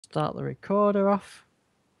Start the recorder off.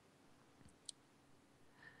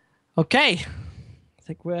 Okay, I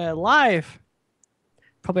think we're live.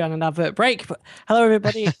 Probably on an advert break, but hello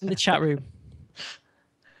everybody in the chat room.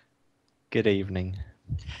 Good evening.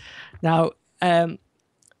 Now,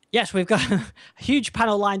 yes, we've got a huge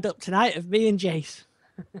panel lined up tonight of me and Jace.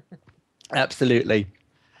 Absolutely.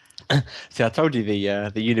 See, I told you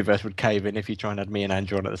the universe would cave in if you try and add me and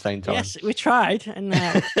Andrew on at the same time. Yes, we tried, and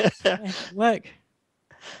it worked.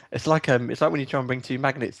 It's like when you try and bring two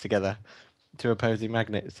magnets together, two opposing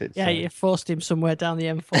magnets. It's Yeah, you forced him somewhere down the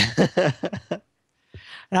M4.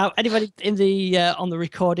 Now, anybody in the on the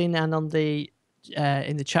recording and on the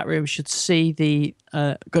in the chat room should see the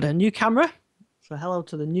got a new camera. So hello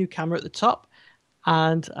to the new camera at the top,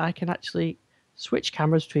 and I can actually switch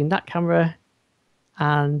cameras between that camera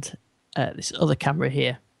and this other camera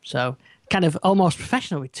here. So kind of almost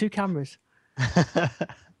professional with two cameras.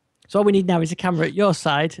 So all we need now is a camera at your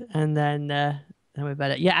side, and then we're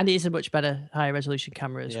better. Yeah, and it is a much better higher resolution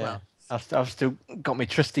camera as Yeah. well. I've still got my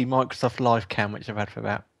trusty Microsoft Live Cam, which I've had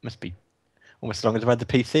for must be almost as long as I've had the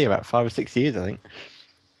PC, about 5 or 6 years, I think.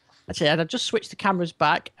 Actually, and I've just switched the cameras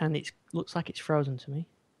back, and it looks like it's frozen to me.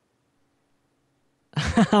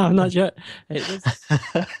 I'm not sure.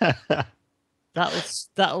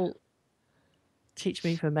 That'll teach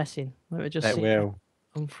me for messing. Let me just It see if I will.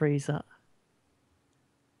 unfreeze that.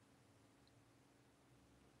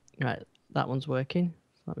 Right, that one's working.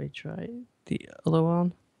 Let me try the other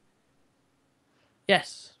one.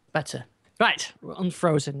 Yes, better. Right, we're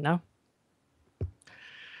unfrozen now.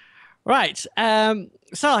 Right, so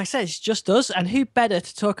like I said, it's just us, and who better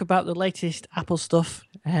to talk about the latest Apple stuff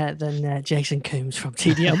than Jason Coombs from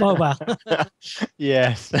TDL Mobile?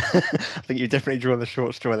 Yes, I think you definitely drawn the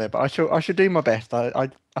short straw there, but I should do my best. I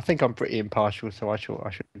think I'm pretty impartial, so I should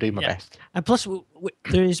do my Yeah, best. and plus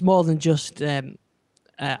there is more than just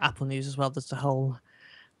Apple news as well. There's a whole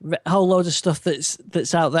load of stuff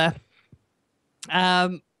that's out there.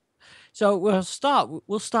 So we'll start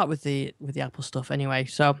with the Apple stuff anyway.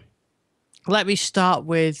 So let me start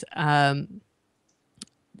with let's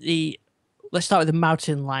start with the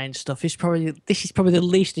mountain lion stuff. This is probably the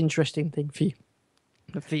least interesting thing for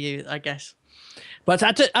you, I guess. But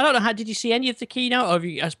I don't know, how did you see any of the keynote,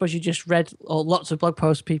 or I suppose you just read lots of blog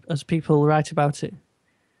posts as people write about it?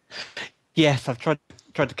 Yes, I've tried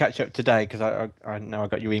to catch up today because I know I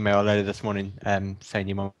got your email earlier this morning saying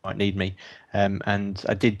you might need me, and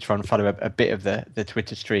I did try and follow a bit of the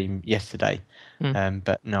Twitter stream yesterday,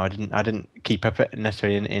 but no, I didn't keep up it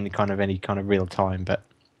necessarily in any kind of real time, but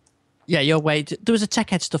Yeah, your way. There was a tech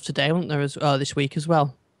head stuff today, wasn't there, this week as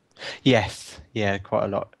well? yes, yeah, quite a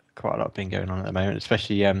lot been going on at the moment,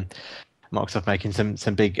 especially Microsoft making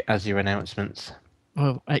some big Azure announcements.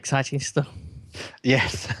 Oh, exciting stuff.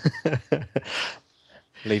 Yes.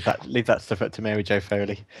 Leave that stuff up to Mary Jo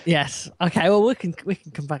Foley. Yes. Okay. Well, we can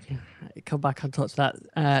come back and talk to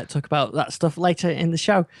that. Talk about that stuff later in the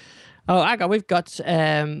show. Oh, hang on. We've got.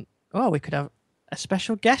 We could have a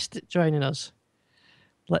special guest joining us.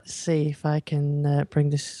 Let's see if I can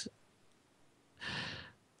bring this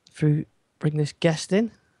guest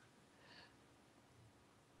in.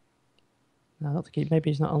 No, I don't think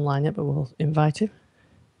maybe he's not online yet, but we'll invite him.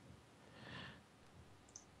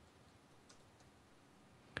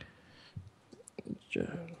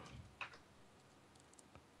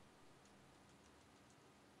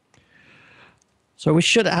 So we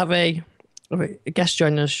should have a guest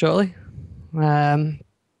joining us shortly.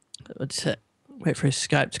 Let's wait for his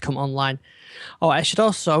Skype to come online. Oh, I should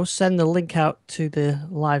also send the link out to the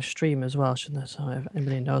live stream as well, shouldn't I? So if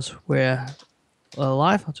anybody knows we're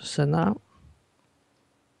live, I'll just send that out.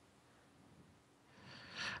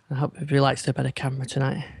 I hope everybody likes the better camera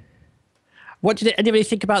tonight. What did anybody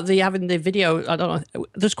think about having the video? I don't know.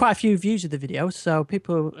 There's quite a few views of the video, so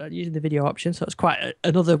people are using the video option. So it's quite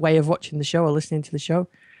another way of watching the show or listening to the show.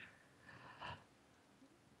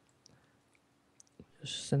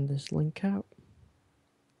 Just send this link out.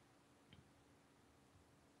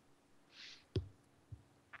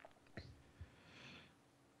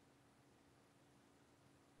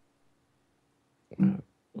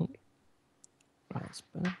 Oh, that's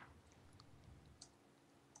better.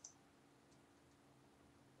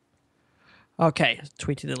 Okay,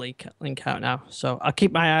 tweeted the link out now. So I'll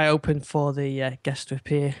keep my eye open for the guest to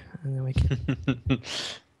appear, and then we can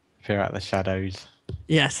Fear out the shadows.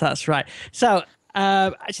 Yes, that's right. So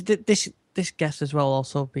actually, this guest as well will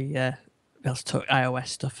also be able to talk iOS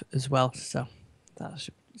stuff as well. So that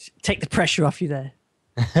should take the pressure off you there.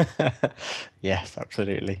 Yes,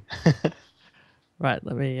 absolutely. Right,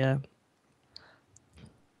 let me.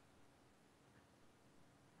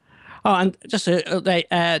 Oh, and just an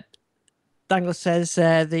update. Dangler says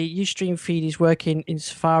the Ustream feed is working in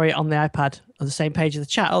Safari on the iPad on the same page of the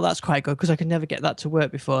chat. Oh, that's quite good because I could never get that to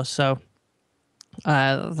work before. So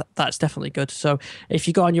that's definitely good. So if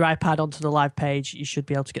you go on your iPad onto the live page, you should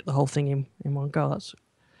be able to get the whole thing in one go. That's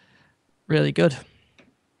really good.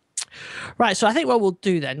 Right. So I think what we'll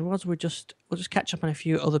do then was we'll just catch up on a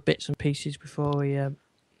few other bits and pieces before we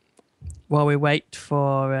while we wait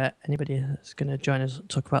for anybody that's going to join us and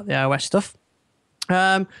talk about the iOS stuff.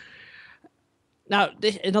 Now,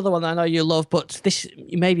 another one that I know you love, but this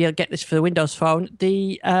maybe I'll get this for the Windows Phone.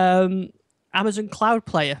 The Amazon Cloud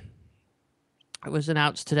Player was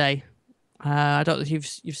announced today. I don't know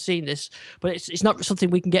if you've seen this, but it's not something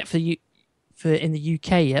we can get for in the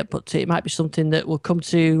UK yet. But it might be something that will come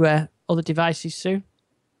to other devices soon.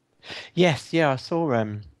 Yes, yeah, I saw.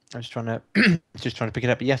 I was trying to just trying to pick it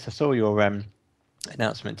up. But yes, I saw your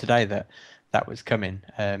announcement today that was coming.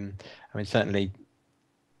 I mean, certainly,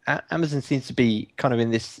 Amazon seems to be kind of in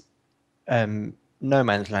this no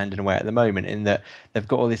man's land in a way at the moment, in that they've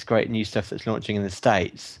got all this great new stuff that's launching in the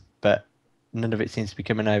States, but none of it seems to be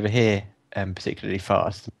coming over here particularly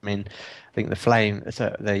fast. I mean, I think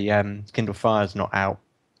the Kindle Fire's not out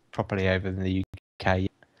properly over in the UK.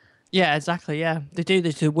 Yeah, exactly. Yeah, they do.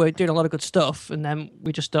 We're doing a lot of good stuff, and then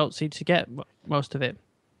we just don't seem to get most of it.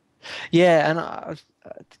 Yeah, and I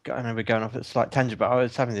know we're going off at a slight tangent, but I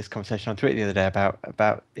was having this conversation on Twitter the other day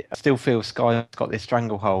about I still feel Sky's got this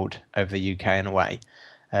stranglehold over the UK in a way,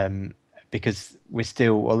 because we're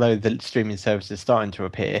still, although the streaming services are starting to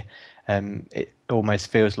appear, it almost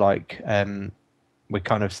feels like we're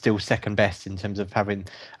kind of still second best in terms of having.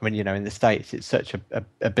 I mean, in the States, it's such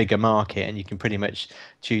a bigger market, and you can pretty much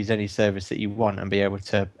choose any service that you want and be able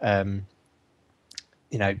to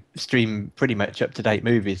stream pretty much up to date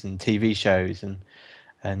movies and TV shows,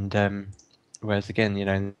 and whereas again,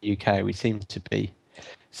 in the UK, we seem to be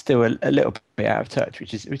still a little bit out of touch,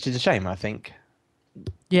 which is a shame, I think.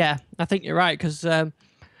 Yeah, I think you're right because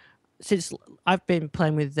since I've been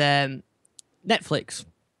playing with Netflix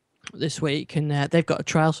this week, and they've got a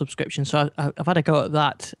trial subscription, so I've had a go at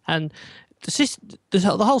that, and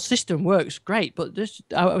the whole system works great. But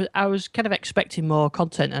I was kind of expecting more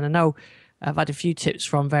content, and I know I've had a few tips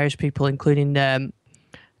from various people, including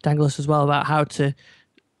Dangles as well, about how to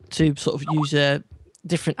sort of use a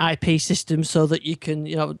different IP system so that you can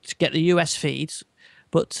to get the US feeds.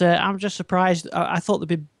 But I'm just surprised. I thought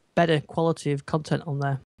there'd be better quality of content on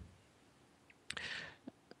there.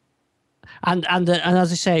 And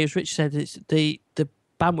as I say, as Rich said, it's the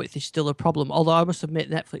bandwidth is still a problem. Although I must admit,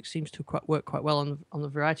 Netflix seems to work quite well on the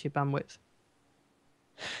variety of bandwidth.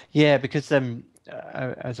 Yeah, because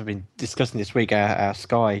as I've been discussing this week, our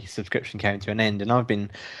Sky subscription came to an end, and I've been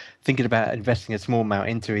thinking about investing a small amount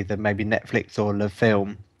into either maybe Netflix or Love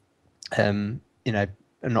Film. I'm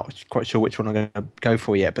not quite sure which one I'm going to go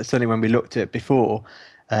for yet, but certainly when we looked at it before,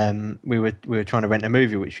 we were trying to rent a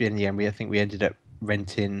movie, which in the end I think we ended up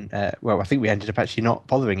renting. I think we ended up actually not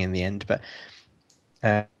bothering in the end, but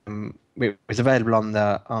it was available on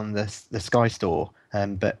the Sky Store,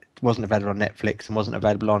 but it wasn't available on Netflix and wasn't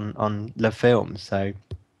available on Love Film. So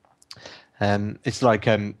it's like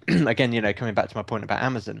again, coming back to my point about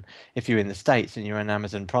Amazon, if you're in the States and you're an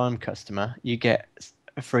Amazon Prime customer, you get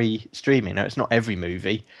a free streaming. Now, it's not every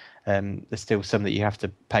movie. There's still some that you have to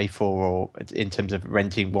pay for, or in terms of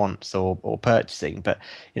renting once or purchasing. But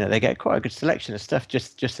they get quite a good selection of stuff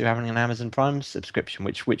just through having an Amazon Prime subscription,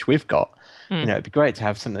 which we've got. It'd be great to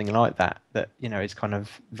have something like that is kind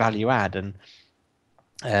of value add. And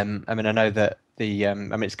I mean, I know that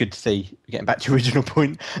it's good to see, getting back to your original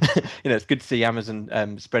point, it's good to see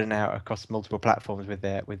Amazon spreading out across multiple platforms with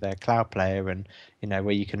their cloud player, and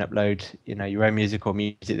where you can upload your own music or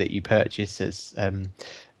music that you purchase as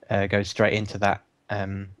goes straight into that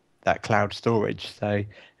cloud storage. So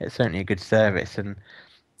it's certainly a good service. And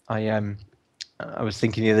I was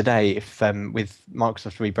thinking the other day, if with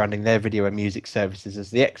Microsoft rebranding their video and music services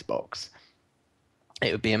as the Xbox,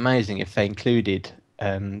 it would be amazing if they included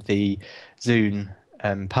the Zune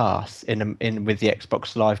pass in with the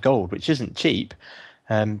Xbox Live Gold, which isn't cheap.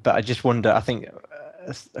 But I just wonder. I think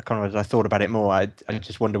kind of as I thought about it more, I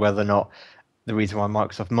just wonder whether or not the reason why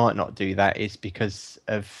Microsoft might not do that is because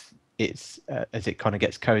of its as it kind of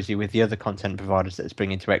gets cozy with the other content providers that it's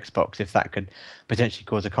bringing to Xbox. If that could potentially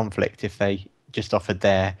cause a conflict if they just offered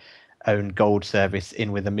their own gold service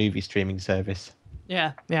in with a movie streaming service.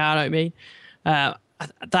 Yeah, I know what you mean.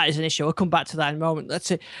 That is an issue. I'll come back to that in a moment. Let's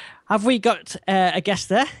see. Have we got a guest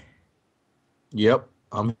there? Yep,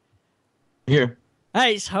 I'm here.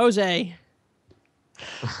 Hey, it's Jose.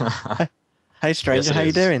 Hey, stranger, Yes, how you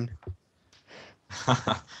is. doing?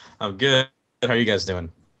 I'm good. How are you guys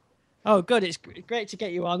doing? Oh, good. It's great to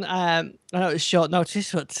get you on. I know it's short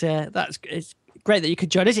notice, but it's great that you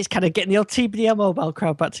could join us. It's kind of getting the old TBDL mobile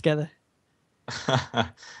crowd back together.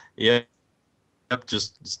 Yeah, yep,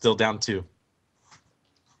 just still down two.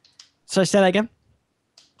 So say that again.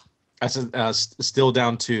 I said still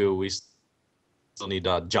down two. We still need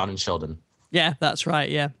John and Sheldon. Yeah, that's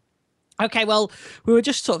right. Yeah. Okay, well, we were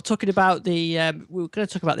just sort of talking about we were going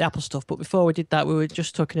to talk about the Apple stuff, but before we did that, we were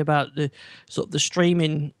just talking about the sort of the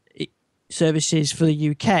streaming services for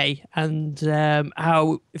the UK and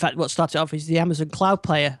how, in fact, what started off is the Amazon Cloud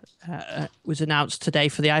Player was announced today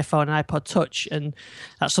for the iPhone and iPod Touch, and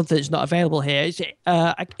that's something that's not available here. Is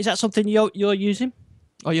that something you're using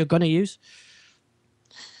or you're going to use?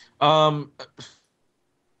 Um,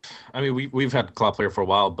 I mean, we've had Cloud Player for a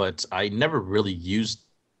while, but I never really used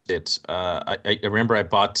it. I remember I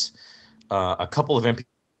bought a couple of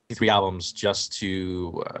MP3 albums just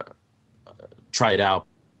to try it out,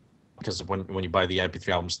 because when you buy the MP3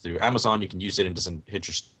 albums through Amazon, you can use it and it doesn't hit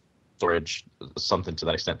your storage, something to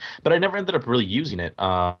that extent. But I never ended up really using it.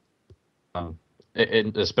 And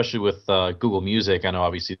especially with Google Music, I know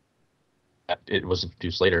obviously it was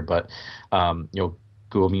introduced later, but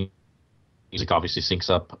Google Music obviously syncs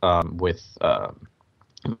up with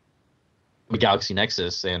the Galaxy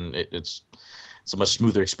Nexus, and it's a much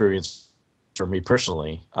smoother experience for me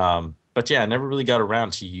personally. But yeah, I never really got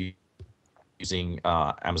around to using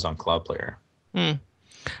Amazon Cloud Player.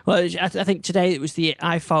 Well, I think today it was the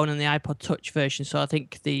iPhone and the iPod Touch version, so I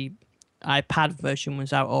think the iPad version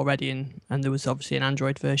was out already, and there was obviously an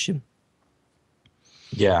Android version.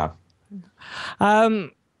 Yeah.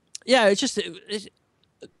 Yeah,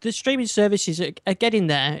 the streaming services are getting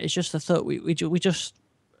there. It's just I thought we just,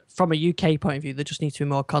 from a UK point of view, there just needs to be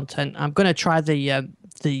more content. I'm going to try the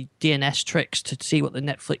DNS tricks to see what the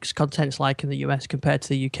Netflix content's like in the US compared to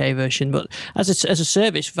the UK version. But as a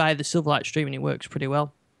service via the Silverlight streaming, it works pretty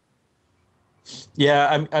well.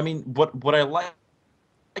 Yeah, I mean, what I like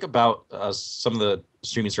about some of the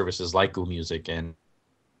streaming services like Google Music and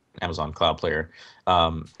Amazon Cloud Player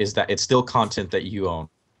is that it's still content that you own,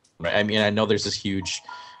 right? I mean, I know there's this huge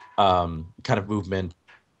kind of movement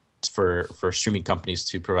for streaming companies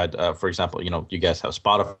to provide, for example, you guys have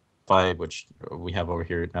Spotify, which we have over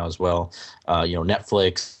here now as well,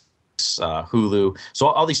 Netflix, Hulu, so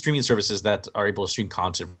all these streaming services that are able to stream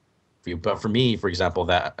content for you. But for me, for example,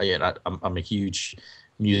 I'm a huge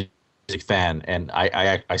music fan, and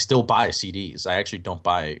I still buy CDs. I actually don't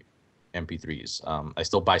buy MP3s. I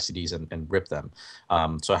still buy CDs and rip them.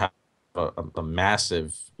 So I have a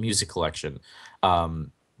massive music collection,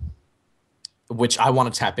 which I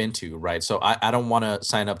want to tap into, right? So I don't want to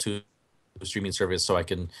sign up to a streaming service so I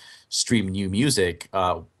can stream new music.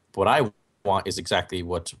 What I want is exactly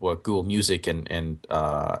what Google Music and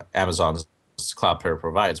Amazon's Cloud Player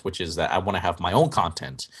provides, which is that I want to have my own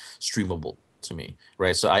content streamable to me,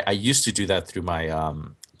 right? So I used to do that through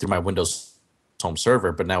my Windows home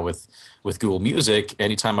server, but now with Google Music,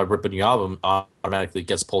 anytime I rip a new album, automatically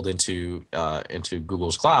gets pulled into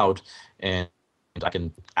Google's cloud, and I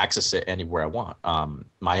can access it anywhere I want.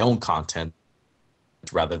 My own content,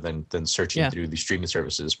 rather than searching through the streaming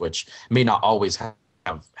services, which may not always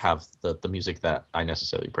have the music that I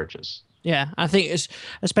necessarily purchase. Yeah, I think it's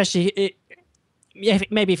especially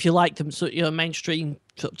maybe if you like them, so mainstream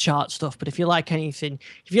sort of chart stuff. But if you like anything,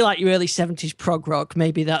 if you like your early '70s prog rock,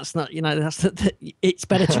 maybe that's not. It's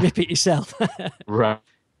better to rip it yourself. Right.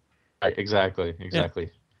 Exactly. Yeah.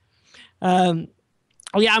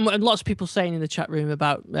 Oh yeah, and lots of people saying in the chat room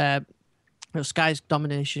about Sky's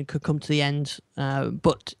domination could come to the end,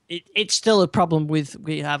 but it's still a problem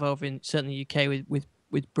we have over in certainly the UK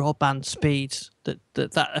with broadband speeds that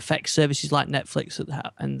affects services like Netflix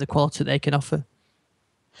and the quality they can offer.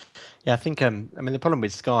 Yeah, I think I mean the problem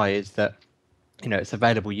with Sky is that it's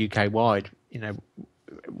available UK wide.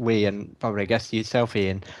 We, and probably I guess yourself,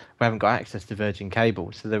 Ian, we haven't got access to Virgin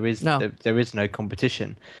Cable, so there is no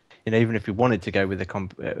competition. Even if we wanted to go with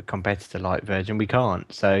a competitor like Virgin, we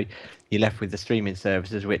can't. So you're left with the streaming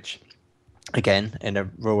services, which, again, in a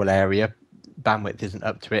rural area, bandwidth isn't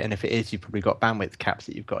up to it. And if it is, you've probably got bandwidth caps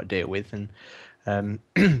that you've got to deal with. And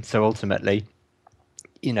so ultimately,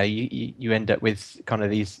 you end up with kind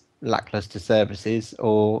of these lackluster services,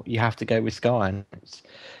 or you have to go with Sky. And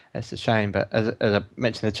it's a shame. But as I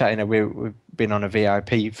mentioned in the chat, we've been on a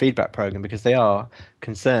VIP feedback program because they are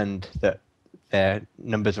concerned that their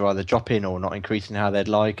numbers are either dropping or not increasing how they'd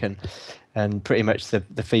like, and pretty much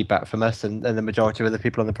the feedback from us and the majority of other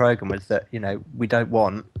people on the program was that we don't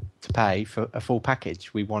want to pay for a full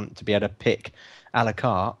package. We want to be able to pick a la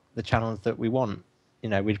carte the channels that we want.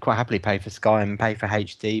 we'd quite happily pay for Sky and pay for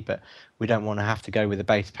HD, but we don't want to have to go with a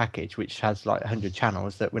base package which has like 100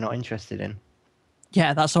 channels that we're not interested in.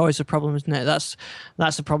 Yeah, that's always a problem, isn't it? That's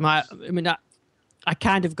the problem. I mean, I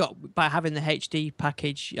kind of got, by having the HD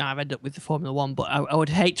package, I've ended up with the Formula One, but I would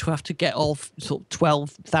hate to have to get all sort of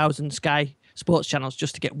 12,000 Sky Sports channels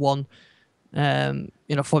just to get one,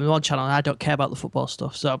 Formula One channel. And I don't care about the football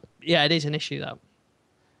stuff, so yeah, it is an issue though.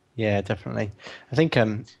 Yeah, definitely. I think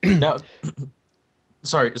Now,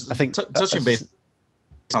 sorry, I think touching base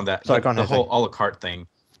on that, sorry, the whole a la carte thing.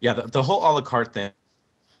 Yeah, the whole a la carte thing.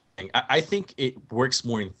 I think it works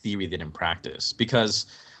more in theory than in practice, because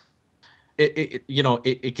it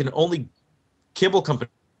can only, cable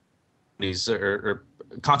companies or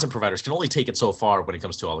content providers can only take it so far when it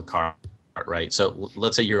comes to a la carte, right? So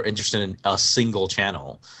let's say you're interested in a single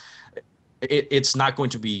channel. It's not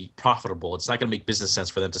going to be profitable. It's not going to make business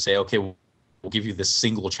sense for them to say, okay, we'll give you this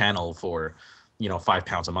single channel for,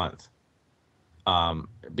 £5 a month.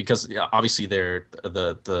 Because obviously they're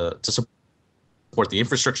to support the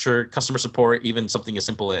infrastructure, customer support, even something as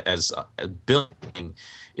simple as billing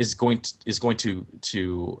is going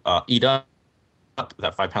to eat up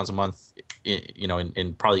that £5 a month,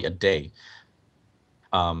 in probably a day.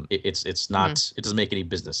 It's not, it doesn't make any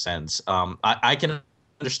business sense. I can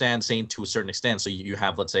understand saying to a certain extent, so you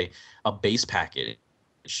have, let's say, a base package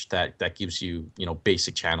that gives you,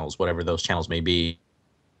 basic channels, whatever those channels may be,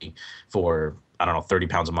 for, I don't know,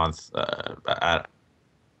 £30 a month.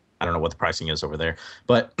 I don't know what the pricing is over there,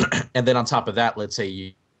 but and then on top of that, let's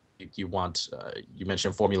say you want, you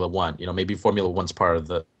mentioned Formula One, maybe Formula One's part of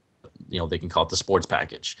the, they can call it the sports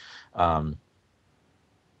package,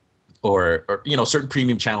 or certain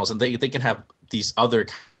premium channels, and they can have these other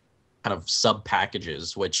kind of sub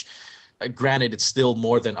packages, which, granted, it's still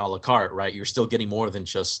more than a la carte, right? You're still getting more than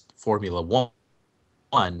just Formula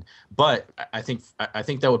One, but I think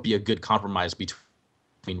that would be a good compromise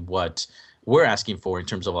between what we're asking for in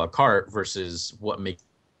terms of a la carte versus what makes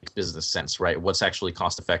business sense, right? What's actually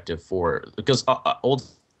cost effective for, because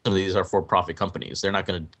ultimately these are for-profit companies. They're not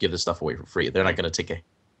going to give this stuff away for free. They're not going to take a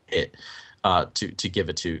hit to give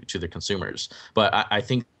it to their consumers. But I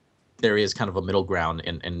think there is kind of a middle ground,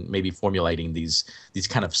 and maybe formulating these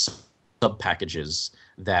kind of sub packages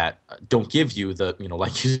that don't give you the,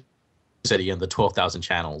 like you said, Ian, the 12,000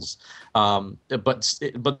 channels, but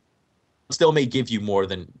still may give you more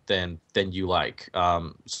than you like.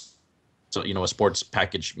 So a sports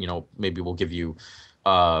package, maybe will give you,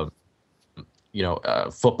 football,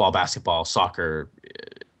 basketball, soccer,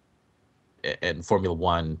 and Formula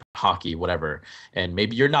One, hockey, whatever. And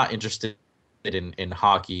maybe you're not interested in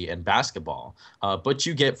hockey and basketball, but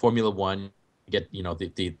you get Formula One, you get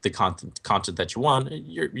the content that you want.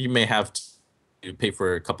 You may have to pay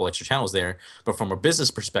for a couple extra channels there, but from a business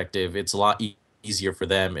perspective, it's a lot easier for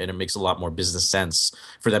them, and it makes a lot more business sense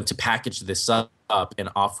for them to package this up and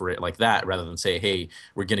offer it like that, rather than say, hey,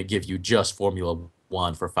 we're going to give you just Formula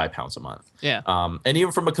One for £5 a month. Yeah. And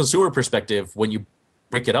even from a consumer perspective, when you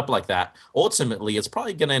break it up like that, ultimately it's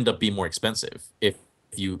probably going to end up being more expensive if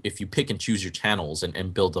you pick and choose your channels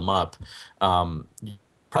and build them up. You're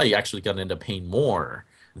probably actually going to end up paying more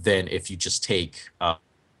than if you just take a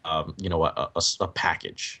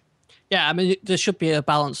package. Yeah, I mean, there should be a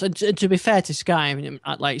balance. And to be fair to Sky, I mean,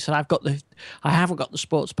 like you said, I haven't got the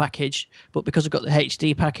sports package, but because I've got the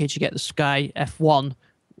HD package, you get the Sky F1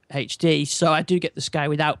 HD. So I do get the Sky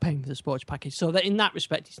without paying for the sports package. So that in that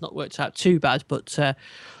respect, it's not worked out too bad. But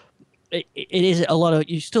it is a lot of,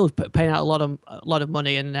 you're still paying out a lot of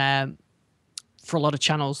money, and for a lot of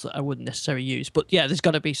channels that I wouldn't necessarily use. But yeah, there's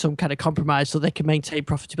got to be some kind of compromise so they can maintain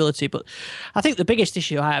profitability. But I think the biggest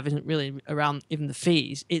issue I have isn't really around even the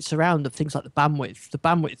fees. It's around the things like the bandwidth. The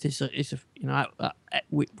bandwidth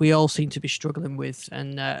we all seem to be struggling with,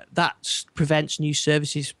 and that prevents new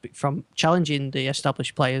services from challenging the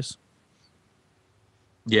established players.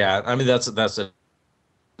 Yeah, I mean that's a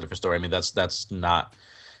different story. I mean that's not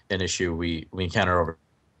an issue we encounter over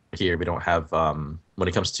here. We don't have when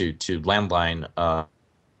it comes to landline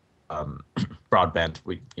broadband,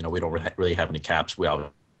 we don't really have any caps. We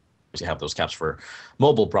obviously have those caps for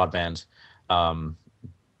mobile broadband,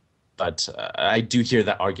 but I do hear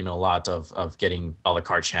that argument a lot of getting a la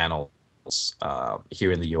carte channels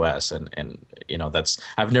here in the US, and that's,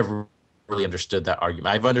 I've never really understood that argument.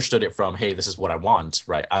 I've understood it from, hey, this is what I want,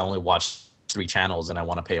 right? I only watch 3 channels and I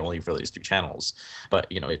want to pay only for these 3 channels, but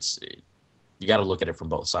it's, you got to look at it from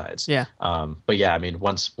both sides. Yeah. But yeah, I mean,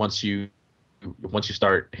 once you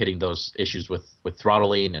start hitting those issues with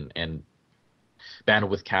throttling and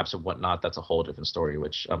bandwidth caps and whatnot, that's a whole different story,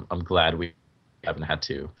 which I'm glad we haven't had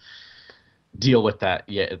to deal with that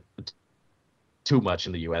yet too much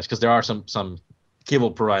in the U.S. because there are some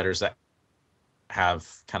cable providers that have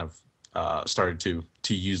kind of started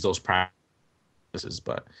to use those practices,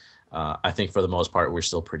 but I think for the most part we're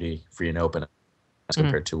still pretty free and open as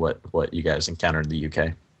compared to what you guys encounter in the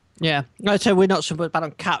UK. Yeah, I'd say we're not so bad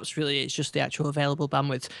on caps, really. It's just the actual available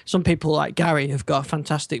bandwidth. Some people like Gary have got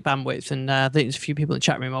fantastic bandwidth, and I think there's a few people in the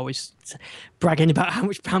chat room always bragging about how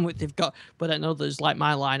much bandwidth they've got. But at others, like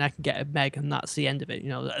my line, I can get a meg, and that's the end of it. You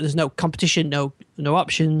know, there's no competition, no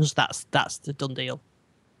options. That's the done deal.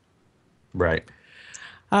 Right.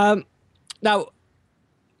 Now,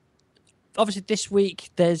 obviously, this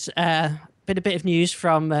week there's been a bit of news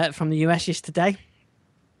from the US yesterday.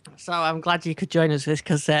 So I'm glad you could join us this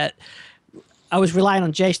because I was relying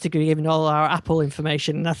on Jace to be giving all our Apple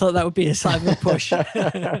information, and I thought that would be a side of a push.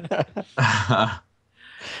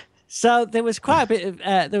 So there was quite a bit of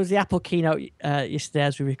there was the Apple keynote yesterday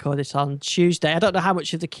as we record this on Tuesday. I don't know how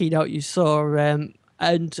much of the keynote you saw,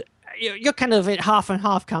 and you're kind of in half and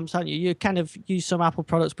half camps, aren't you? You kind of use some Apple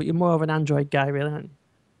products, but you're more of an Android guy, really, aren't you?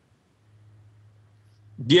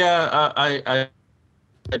 Yeah, I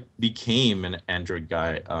became an Android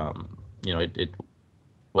guy. You know, it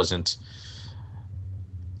wasn't.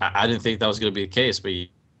 I didn't think that was going to be the case, but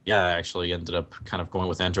yeah, I actually ended up kind of going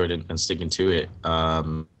with Android and sticking to it.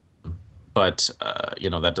 But you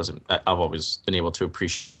know, that doesn't. I've always been able to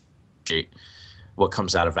appreciate what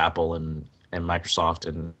comes out of Apple and Microsoft,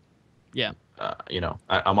 and yeah, you know,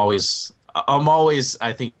 I'm always.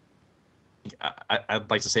 I think I'd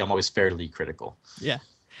like to say I'm always fairly critical. Yeah.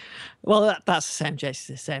 Well, that's the same. Jason's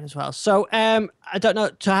the same as well. So, I don't know.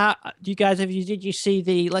 Do you guys did you see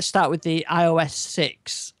the? Let's start with the iOS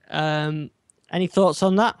 6. Any thoughts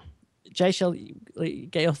on that? Jay, shall you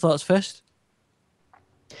get your thoughts first?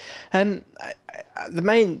 The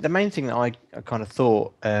main thing that I kind of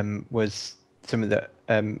thought was something that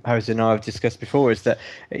Jose and I have discussed before, is that,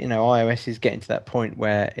 you know, iOS is getting to that point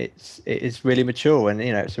where it is really mature, and,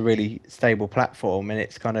 you know, it's a really stable platform, and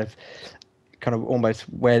it's kind of almost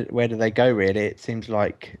where do they go, really? It seems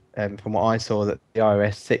like from what I saw, that the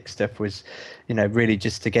iOS 6 stuff was, you know, really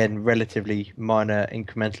just, again, relatively minor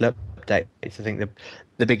incremental updates. I think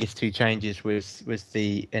the biggest two changes was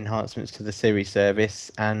the enhancements to the Siri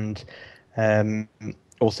service, and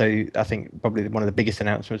also I think probably one of the biggest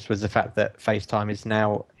announcements was the fact that FaceTime is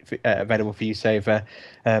now available for use over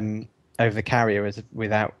the carrier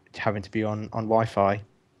without having to be on Wi-Fi.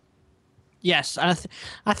 Yes, and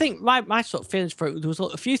I think my sort of feelings for it, there was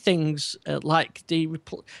a few things like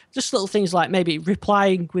just little things like maybe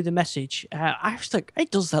replying with a message. I was like,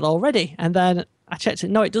 it does that already, and then I checked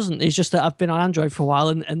it. No, it doesn't. It's just that I've been on Android for a while,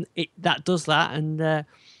 and that does that, and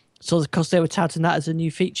so of course they were touting that as a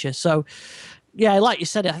new feature. So yeah, like you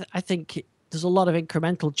said, I think there's a lot of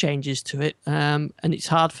incremental changes to it, and it's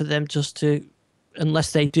hard for them just to,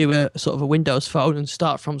 unless they do a sort of a Windows phone and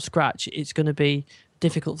start from scratch, it's going to be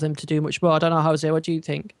difficult for them to do much more. I don't know, Jose, what do you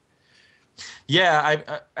think?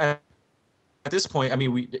 Yeah, I at this point, I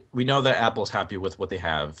mean, we know that Apple's happy with what they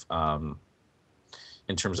have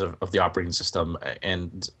in terms of the operating system,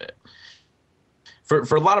 and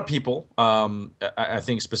for a lot of people, I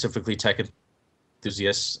think specifically tech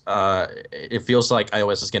enthusiasts, it feels like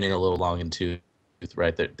iOS is getting a little long in tooth,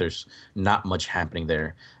 right? There's not much happening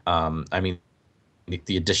there. I mean,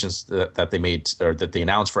 the additions that they made, or that they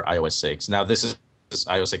announced for iOS 6. Now, this is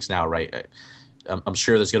iOS 6 now, right? I'm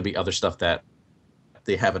sure there's going to be other stuff that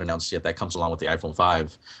they haven't announced yet that comes along with the iPhone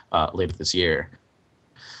 5 later this year.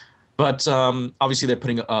 But obviously, they're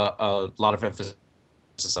putting a lot of emphasis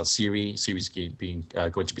on Siri. Siri's being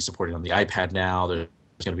going to be supported on the iPad now. There's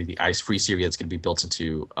going to be the ice-free Siri that's going to be built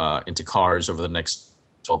into cars over the next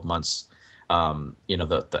 12 months. You know,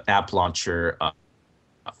 the app launcher,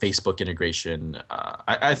 Facebook integration.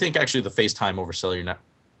 I think actually the FaceTime over cellular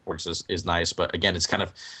networks is nice, but again, it's kind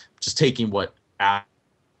of just taking what apps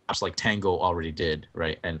like Tango already did,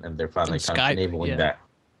 right? And they're finally kind of enabling that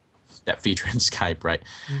feature in Skype, right?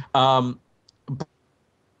 But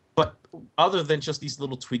other than just these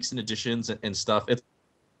little tweaks and additions and stuff, it's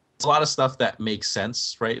a lot of stuff that makes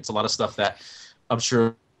sense, right? It's a lot of stuff that I'm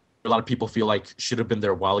sure a lot of people feel like should have been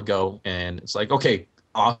there a while ago, and it's like, okay,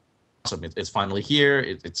 awesome, it's finally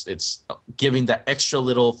here. It's giving that extra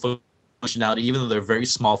little functionality, even though they're very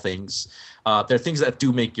small things. They're things that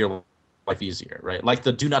do make your life easier, right? Like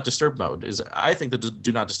the do not disturb mode I think the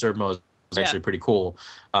do not disturb mode is actually pretty cool,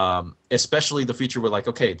 especially the feature where, like,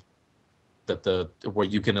 okay, that where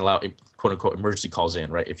you can allow quote unquote emergency calls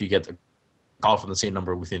in, right? If you get a call from the same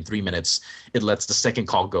number within 3 minutes, it lets the second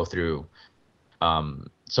call go through,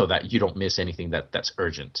 so that you don't miss anything that's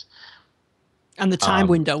urgent. And the time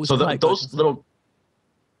window was so quite those good, little,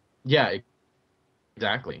 yeah,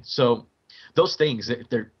 Exactly. So those things,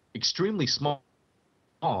 they're extremely small,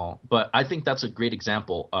 but I think that's a great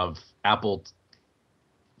example of Apple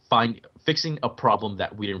fixing a problem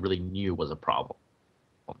that we didn't really knew was a problem,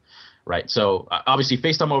 right? So obviously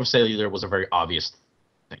FaceTime over cellular was a very obvious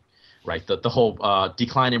thing, right? The whole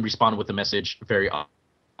decline and respond with the message, very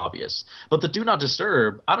obvious. But the do not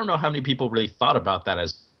disturb, I don't know how many people really thought about that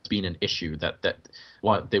as being an issue that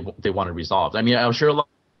they wanted resolved. I mean, I'm sure a lot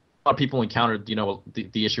of people encountered,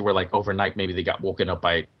 the issue where like overnight maybe they got woken up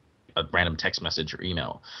by a random text message or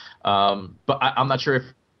email. But I'm not sure if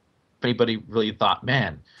anybody really thought,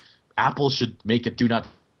 man, Apple should make a do not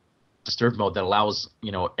disturb mode that allows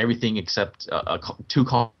everything except two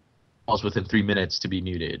calls within 3 minutes to be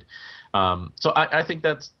muted. So I think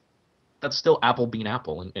that's still Apple being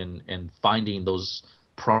Apple and finding those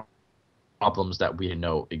problems that we didn't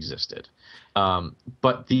know existed.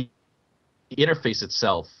 But the interface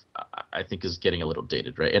itself, I think, is getting a little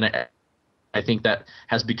dated, right? And I think that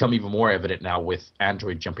has become even more evident now with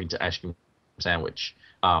Android jumping to ice cream sandwich,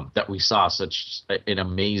 that we saw such an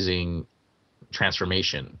amazing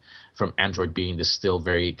transformation from Android being this still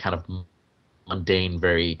very kind of mundane,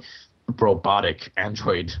 very robotic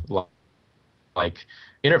Android like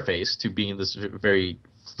interface to being this very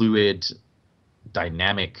fluid,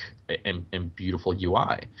 dynamic, and beautiful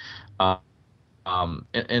UI.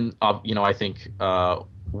 I think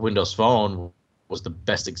Windows Phone was the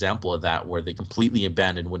best example of that, where they completely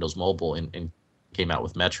abandoned Windows Mobile and came out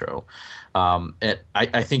with Metro. And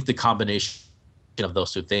I think the combination of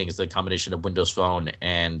those two things, the combination of Windows Phone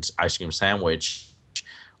and Ice Cream Sandwich,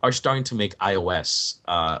 are starting to make iOS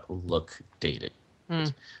look dated,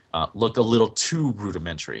 look a little too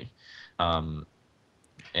rudimentary. And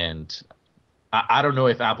I don't know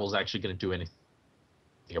if Apple's actually going to do anything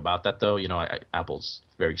about that, though. Apple's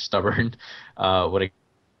very stubborn when it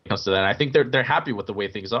comes to that. And I think they're happy with the way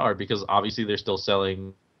things are, because obviously they're still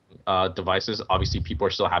selling devices. Obviously, people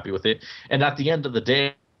are still happy with it. And at the end of the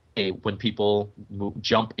day, when people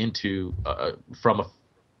jump into from a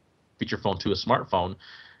feature phone to a smartphone,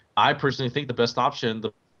 I personally think the best option,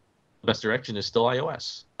 the best direction, is still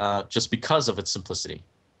iOS, just because of its simplicity.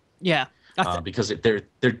 Yeah, because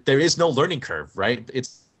there is no learning curve, right?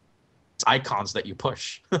 It's icons that you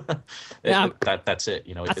push. That's it.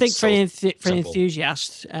 I think for an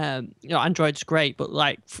enthusiast, Android's great, but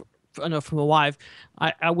like I know from my wife,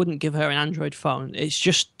 I wouldn't give her an Android phone. It's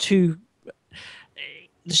just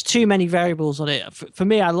there's too many variables on it. For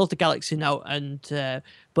me, I love the Galaxy Note,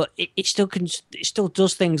 but it still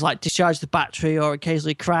does things like discharge the battery or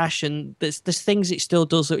occasionally crash, and there's things it still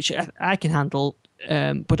does which I can handle.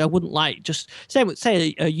 But I wouldn't like, just say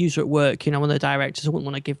a user at work, one of the directors, I wouldn't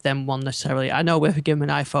want to give them one necessarily. I know if I give them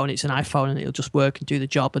an iPhone, it's an iPhone and it'll just work and do the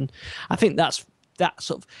job. And I think that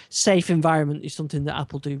sort of safe environment is something that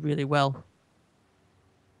Apple do really well.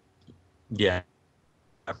 Yeah,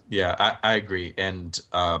 I agree. And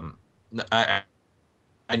I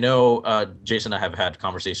know Jason and I have had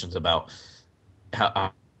conversations about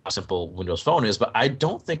how simple Windows Phone is, but I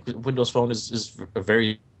don't think Windows Phone is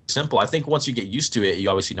very simple. I think once you get used to it, you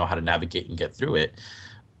obviously know how to navigate and get through it.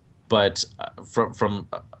 But from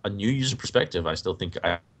a new user perspective, I still think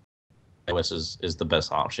iOS is the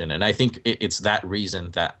best option. And I think it's that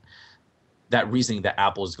reasoning that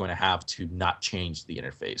Apple is going to have to not change the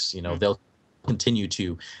interface. They'll continue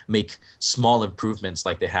to make small improvements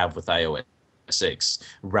like they have with iOS 6,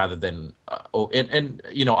 rather than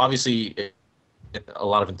obviously a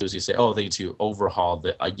lot of enthusiasts say, they need to overhaul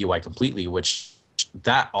the UI completely, which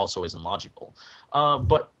that also isn't logical.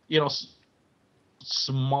 But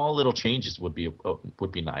small little changes would be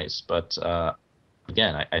nice. But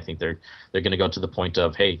again, I think they're going to go to the point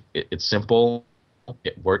of, hey, it's simple,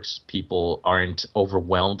 it works. People aren't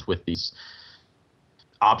overwhelmed with these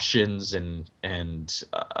options and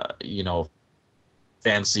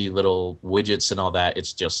fancy little widgets and all that.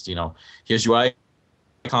 It's just, here's your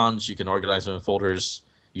icons, you can organize them in folders,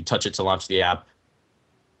 you touch it to launch the app,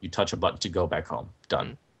 you touch a button to go back home,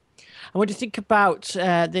 done. And what do you think about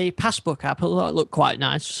the Passbook app? It looked quite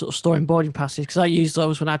nice, sort of storing boarding passes, because I use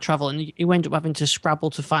those when I travel, and you end up having to scrabble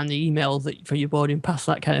to find the email for your boarding pass,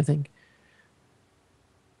 that kind of thing.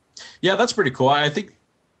 Yeah, that's pretty cool. I think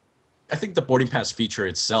the boarding pass feature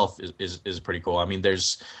itself is pretty cool. I mean,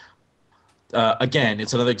 there's again,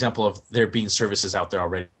 it's another example of there being services out there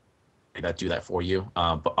already that do that for you.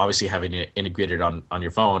 But obviously having it integrated on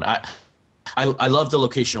your phone, I love the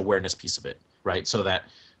location awareness piece of it, right? So that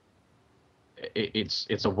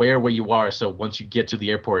it's aware where you are. So once you get to the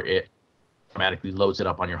airport, it automatically loads it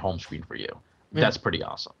up on your home screen for you. Yeah. That's pretty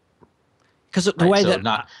awesome. Because the way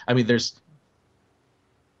there's.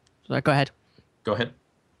 So go ahead. Go ahead.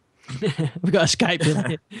 We've got a Skype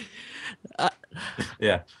delay.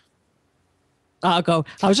 Yeah. I'll go.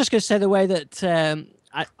 I was just going to say the way that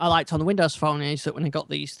I liked on the Windows phone is that when I got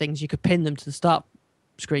these things, you could pin them to the start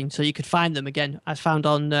screen, so you could find them again. I found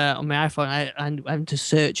on my iPhone, I had to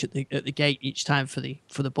search at the gate each time for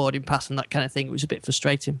the boarding pass and that kind of thing. It was a bit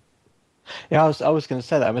frustrating. Yeah, I was going to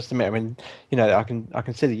say that. I must admit, I mean, you know, I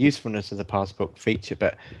can see the usefulness of the passbook feature,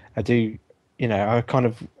 but I do, you know, I kind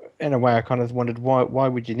of, in a way, I kind of wondered why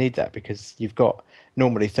would you need that? Because you've got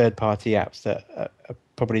normally third-party apps that are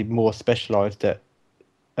probably more specialised at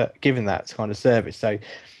giving that kind of service. So,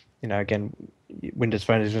 you know, again, Windows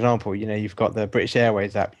Phone as an example, you know, you've got the British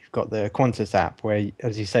Airways app, you've got the Qantas app, where,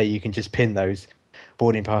 as you say, you can just pin those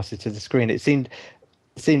boarding passes to the screen. It seemed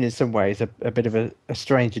in some ways a bit of a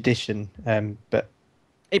strange addition, but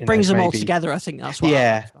it brings them all together. I think that's what.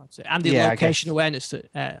 Yeah, and the location awareness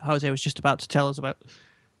that Jose was just about to tell us about.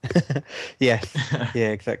 Yes, yeah,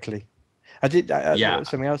 exactly. I did. Yeah.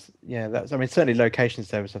 Something else. Yeah, that's. I mean, certainly location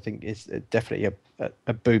service. I think is definitely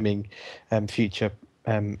a booming future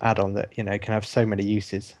add-on that, you know, can have so many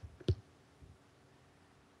uses.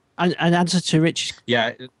 And answer to Rich.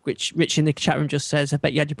 Yeah. Which Rich in the chat room just says, "I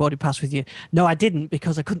bet you had your boarding pass with you." No, I didn't,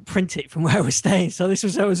 because I couldn't print it from where I was staying. So this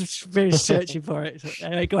was I was very searching for it. So,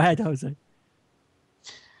 anyway, go ahead, Jose.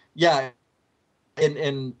 Yeah,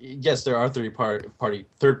 and yes, there are third-party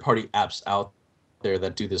apps out there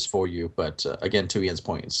that do this for you. But again, to Ian's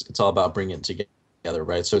point, it's all about bringing it together,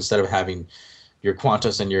 right? So instead of having your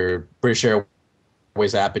Qantas and your British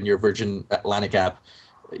Airways app and your Virgin Atlantic app,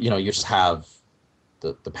 you know, you just have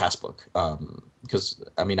the passbook. Because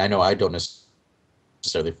I mean, I know I don't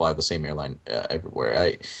necessarily fly the same airline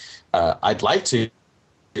everywhere. I'd like to,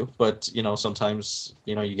 but you know, sometimes,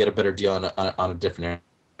 you know, you get a better deal on a different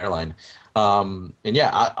airline. And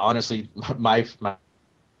yeah, honestly, my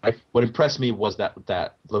what impressed me was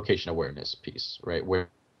that location awareness piece, right? Where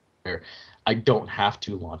I don't have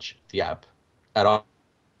to launch the app at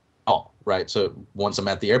all, right? So once I'm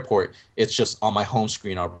at the airport, it's just on my home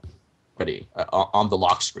screen already, on the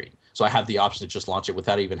lock screen. So I have the option to just launch it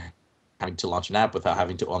without even having to launch an app, without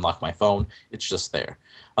having to unlock my phone. It's just there.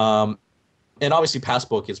 And obviously,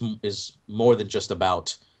 Passbook is more than just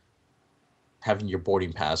about having your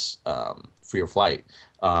boarding pass for your flight.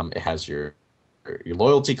 It has your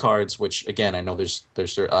loyalty cards, which again, I know there's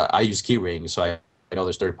I use Keyring, so I know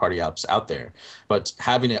there's third-party apps out there, but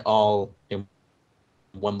having it all in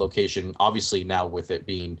one location, obviously now with it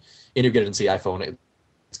being integrated into the iPhone,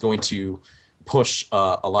 it's going to push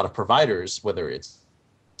a lot of providers, whether it's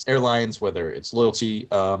airlines, whether it's loyalty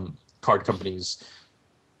card companies,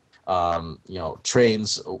 you know,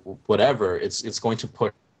 trains, whatever. It's going to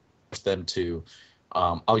push them to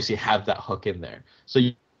obviously have that hook in there. So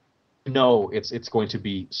you know it's going to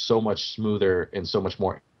be so much smoother and so much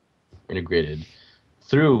more integrated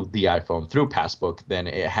through the iPhone, through Passbook, than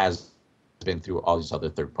it has been through all these other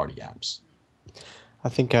third-party apps. I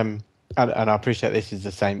think and I appreciate this is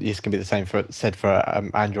the same. This can be the same for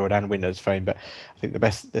Android and Windows Phone. But I think the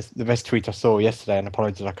best tweet I saw yesterday, and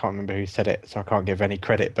apologies, I can't remember who said it, so I can't give any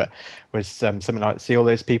credit. But was something like, "See all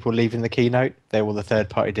those people leaving the keynote? They're all the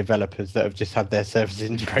third-party developers that have just had their services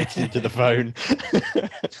integrated into the phone."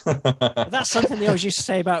 That's something they always used to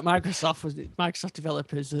say about Microsoft. Was that Microsoft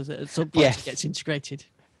developers at some point it gets integrated.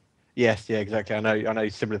 Yes, yeah, exactly. I know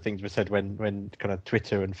similar things were said when kind of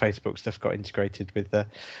Twitter and Facebook stuff got integrated with the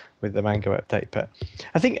Mango update. But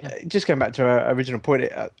I think just going back to our original point,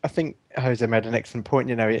 I think Jose made an excellent point.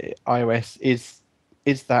 You know, iOS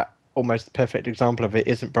is that almost perfect example of it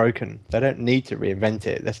isn't broken. They don't need to reinvent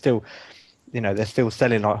it. They're still, you know, they're still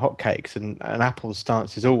selling like hotcakes, and Apple's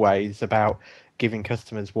stance is always about giving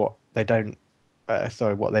customers what they don't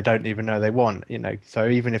even know they want, you know. So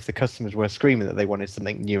even if the customers were screaming that they wanted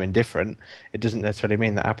something new and different, it doesn't necessarily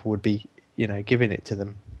mean that Apple would be, you know, giving it to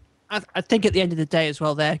them. I think at the end of the day as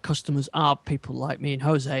well, their customers are people like me and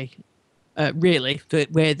Jose, really,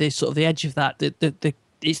 where the sort of the edge of that,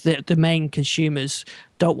 the main consumers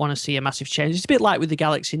don't want to see a massive change. It's a bit like with the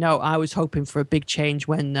Galaxy Note. I was hoping for a big change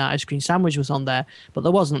when Ice Cream Sandwich was on there, but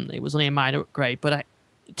there wasn't. It was only a minor upgrade,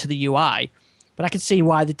 to the UI. But I could see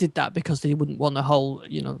why they did that, because they wouldn't want the whole,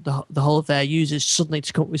 you know, the whole of their users suddenly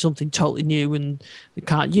to come up with something totally new and they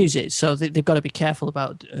can't use it. So they've got to be careful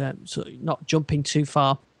about sort of not jumping too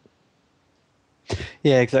far.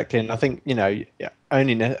 Yeah, exactly. And I think, you know,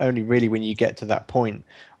 only really when you get to that point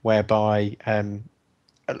whereby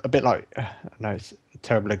a bit like, I know it's a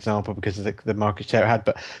terrible example because of the market share it had,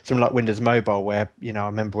 but something like Windows Mobile, where, you know, I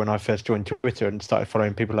remember when I first joined Twitter and started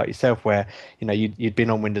following people like yourself, where, you know, you'd been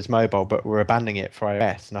on Windows Mobile but were abandoning it for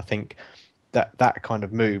iOS. And I think that kind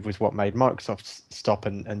of move was what made Microsoft stop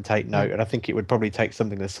and take note. And I think it would probably take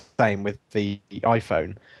something the same with the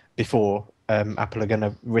iPhone before Apple are going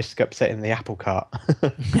to risk upsetting the apple cart.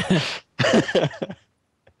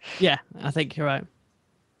 Yeah, I think you're right.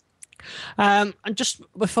 And just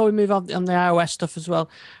before we move on the iOS stuff as well,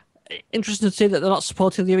 interesting to see that they're not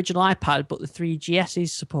supporting the original iPad, but the 3GS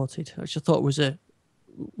is supported, which I thought was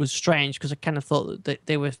strange, because I kind of thought that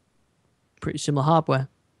they were pretty similar hardware.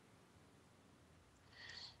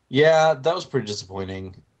 Yeah, that was pretty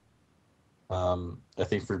disappointing. I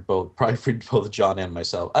think probably for both John and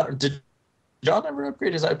myself. Did John ever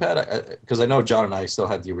upgrade his iPad? Because I know John and I still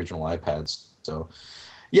had the original iPads. So,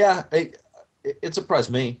 yeah, it surprised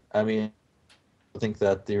me. I mean, I think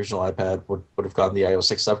that the original iPad would have gotten the iOS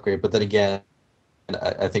 6 upgrade. But then again,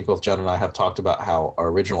 I think both John and I have talked about how our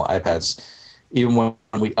original iPads, even when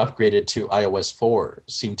we upgraded to iOS 4,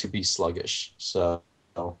 seemed to be sluggish. So,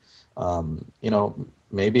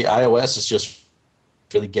 maybe iOS is just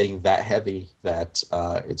really getting that heavy that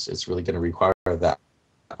it's really going to require that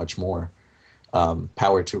much more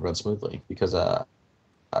power to run smoothly, because I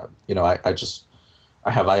have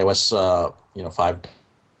iOS 5,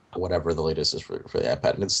 whatever the latest is for the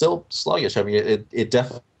iPad, and it's still sluggish. I mean, it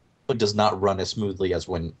definitely does not run as smoothly as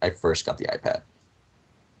when I first got the iPad.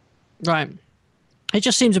 Right. It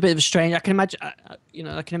just seems a bit of a strange. I can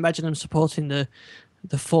imagine them supporting the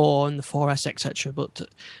 4 and the 4S, etc. But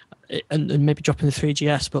and maybe dropping the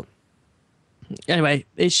 3GS. But anyway,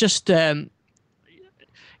 it's just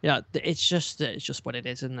it's just what it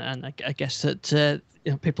is, and I guess that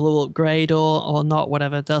people will upgrade or not,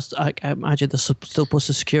 whatever. I imagine they'll still push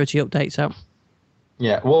the security updates out.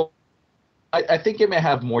 Yeah, well, I think it may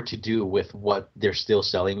have more to do with what they're still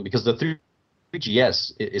selling, because the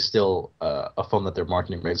 3GS is still a phone that they're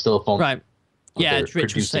marketing, right? It's still a phone, right? Yeah, they're Rich was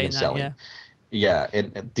producing saying and that. selling. Yeah,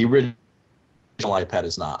 and the original iPad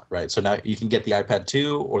is not, right? So now you can get the iPad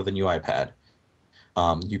 2 or the new iPad.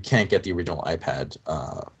 You can't get the original iPad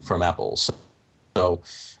from Apple. So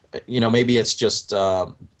maybe it's just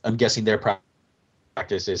I'm guessing their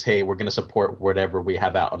practice is, hey, we're going to support whatever we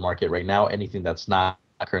have out on market right now. Anything that's not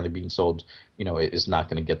currently being sold, is not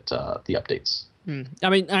going to get the updates. I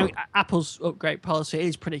mean, Apple's upgrade policy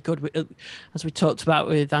is pretty good. As we talked about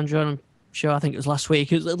with Andrew on show, I think it was last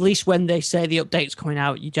week. At least when they say the update's coming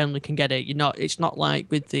out, you generally can get it. It's not like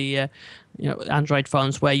with the Android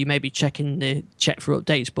phones where you may be checking the check for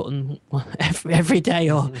updates button every day,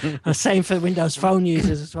 or same for Windows Phone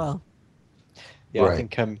users as well. Yeah, right.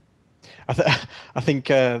 I think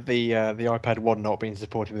the iPad 1 not being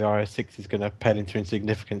supported with iOS 6 is going to pale into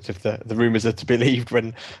insignificance if the rumours are to be believed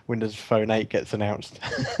when Windows Phone 8 gets announced.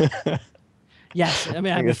 Yes, I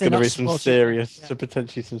mean, I think there's going to be some serious,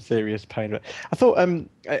 potentially some serious pain. But I thought,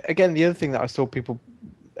 again, the other thing that I saw people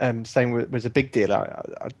saying was a big deal.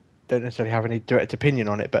 I don't necessarily have any direct opinion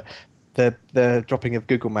on it, but the dropping of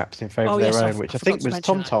Google Maps in favour of their own, which I think was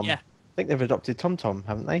TomTom. Yeah. I think they've adopted TomTom,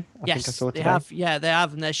 haven't they? I think I saw today. They have. Yeah, they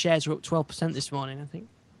have, and their shares were up 12% this morning, I think.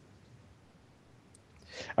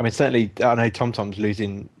 I mean, certainly, I know TomTom's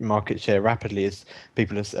losing market share rapidly as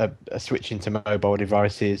people are switching to mobile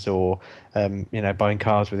devices or, buying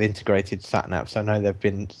cars with integrated sat navs. I know they've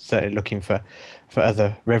been certainly looking for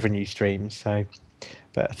other revenue streams. So,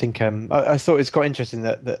 but I think I thought it's quite interesting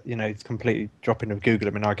that it's completely dropping of Google.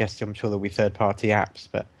 I mean, I guess I'm sure there'll be third-party apps,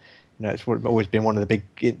 but it's always been one of the big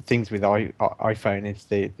things with iPhone is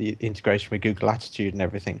the integration with Google Attitude and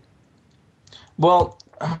everything. Well,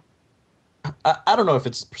 I don't know if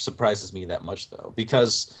it surprises me that much, though,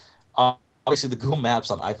 because obviously the Google Maps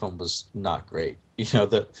on iPhone was not great.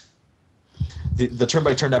 The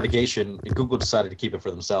turn-by-turn navigation, Google decided to keep it for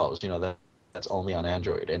themselves. That's only on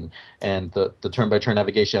Android, and the turn-by-turn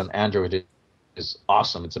navigation on Android is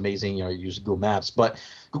awesome. It's amazing. You use Google Maps, but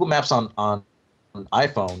Google Maps on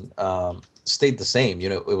iPhone stayed the same.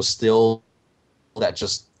 It was still that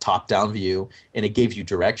just top-down view, and it gave you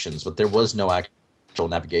directions, but there was no actual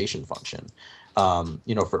navigation function.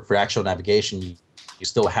 For actual navigation, you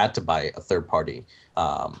still had to buy a third-party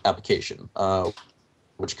application,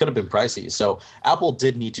 which could have been pricey. So Apple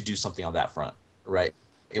did need to do something on that front, right?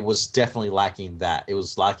 It was definitely lacking that. It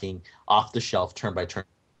was lacking off-the-shelf turn-by-turn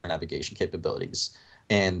navigation capabilities,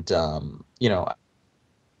 and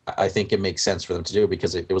I think it makes sense for them to do it,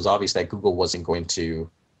 because it was obvious that Google wasn't going to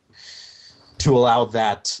allow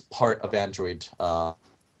that part of Android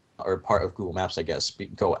or part of Google Maps, I guess,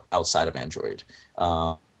 go outside of Android.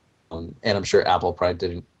 And I'm sure Apple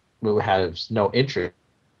probably have no interest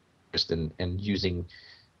in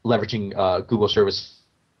leveraging Google services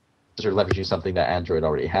or leveraging something that Android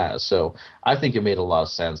already has. So I think it made a lot of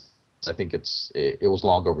sense I think it was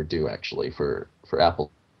long overdue actually for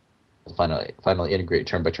Apple to finally integrate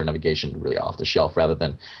turn-by-turn navigation really off the shelf rather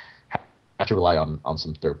than have to rely on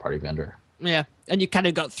some third-party vendor. Yeah, and you kind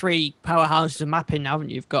of got three powerhouses of mapping now, haven't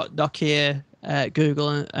you? You've got Nokia,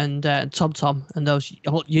 Google, and TomTom, and those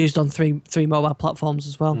all used on three mobile platforms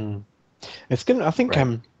as well. It's gonna. I think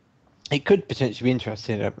Right. it could potentially be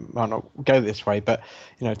interesting. It might not go this way, but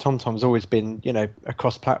TomTom's always been a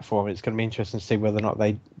cross-platform. It's going to be interesting to see whether or not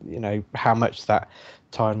they how much that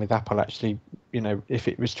tie-in with Apple actually if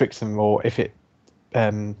it restricts them or if it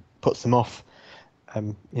puts them off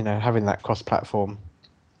having that cross-platform.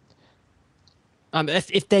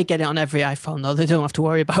 If they get it on every iPhone, though, they don't have to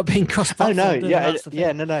worry about being cross-platform. Oh no, do they? yeah, That's the thing.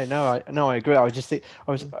 yeah, I agree. I just think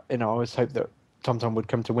I always hope that TomTom would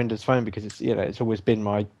come to Windows Phone because it's it's always been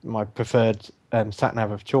my preferred sat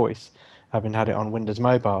nav of choice, having had it on Windows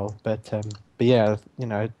Mobile. But yeah,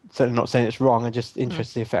 certainly not saying it's wrong. I'm just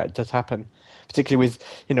interested if that does happen, particularly with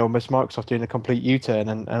almost Microsoft doing a complete U-turn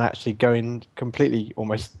and actually going completely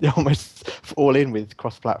almost all in with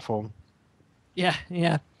cross-platform. Yeah.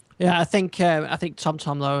 I think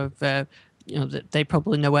TomTom though, they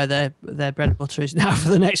probably know where their bread and butter is now for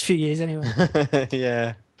the next few years anyway.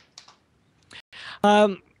 Yeah.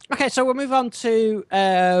 Okay, so we'll move on to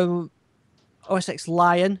OS X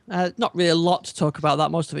Lion. Not really a lot to talk about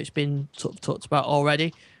that. Most of it's been sort of talked about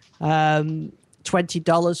already.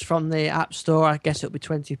 $20 from the App Store. I guess it'll be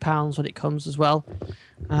 £20 when it comes as well.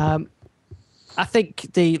 I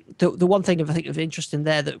think the one thing of interesting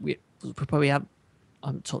there that we probably haven't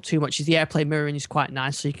talked too much is the AirPlay mirroring is quite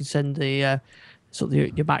nice. So you can send the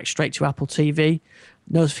your Mac straight to Apple TV.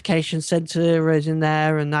 Notification center is in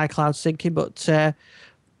there and iCloud syncing, but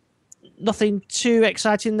nothing too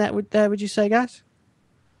exciting there. Would you say, guys?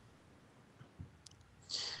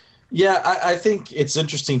 Yeah, I think it's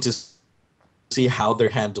interesting to see how they're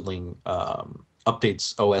handling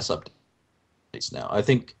updates, OS updates now. I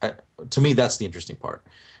think to me that's the interesting part.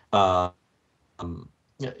 That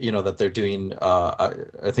they're doing.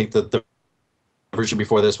 I think that the version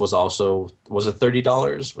before this was it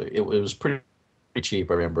 $30? It was pretty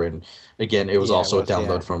cheap, I remember, and again, it was also a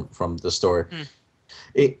download from the store.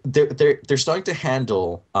 They're starting to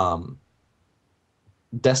handle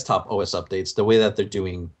desktop OS updates the way that they're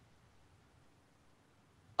doing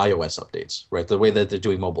iOS updates, right? The way that they're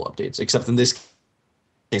doing mobile updates, except in this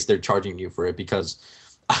case, they're charging you for it because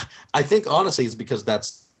I think honestly it's because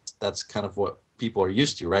that's kind of what people are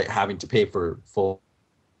used to, right? Having to pay for full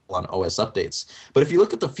on OS updates. But if you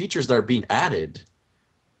look at the features that are being added,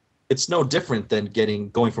 it's no different than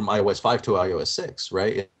going from iOS 5 to iOS 6,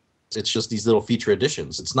 right? It's just these little feature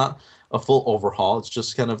additions. It's not a full overhaul. It's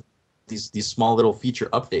just kind of these small little feature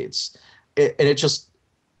updates.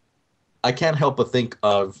 I can't help but think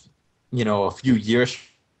of, a few years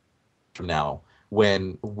from now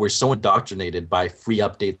when we're so indoctrinated by free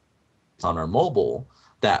updates on our mobile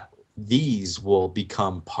that these will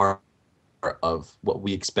become part of what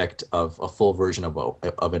we expect of a full version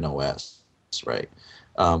of an OS, right?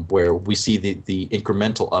 Where we see the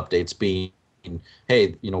incremental updates being,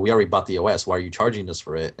 hey, we already bought the OS. Why are you charging us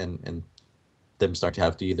for it? And them start to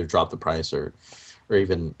have to either drop the price or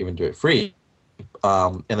even do it free.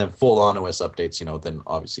 And then full on OS updates, then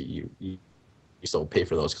obviously you still pay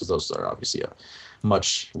for those because those are obviously a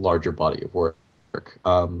much larger body of work.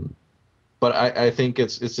 But I think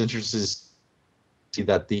it's interesting to see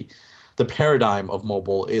that the paradigm of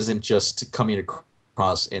mobile isn't just coming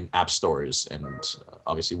across in app stores, and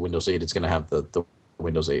obviously Windows 8 is going to have the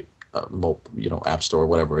Windows 8 app store,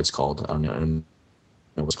 whatever it's called. I don't know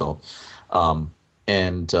what it's called.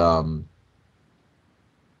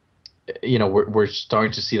 We're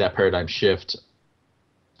starting to see that paradigm shift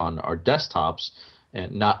on our desktops,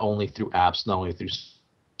 and not only through apps, not only through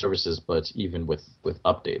services, but even with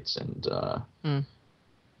updates. And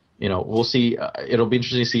we'll see. It'll be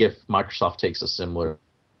interesting to see if Microsoft takes a similar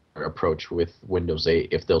approach with Windows 8,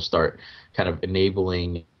 if they'll start kind of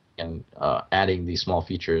enabling and adding these small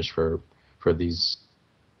features for these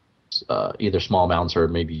either small amounts or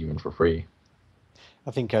maybe even for free.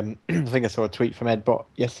 I think I saw a tweet from Edbot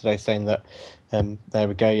yesterday saying that there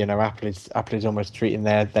we go. Apple is almost treating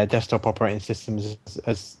their desktop operating systems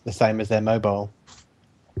as the same as their mobile.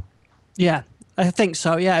 Yeah, I think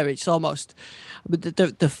so. Yeah, it's almost. But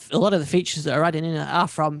a lot of the features that are adding in are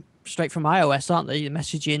straight from iOS, aren't they? The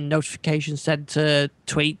messaging, notification center,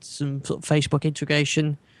 tweets, and sort of Facebook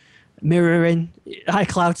integration, mirroring,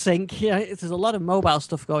 iCloud sync. Yeah, there's a lot of mobile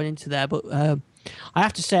stuff going into there. But I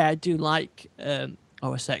have to say, I do like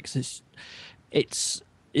OS X. It's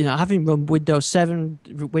having run Windows 7,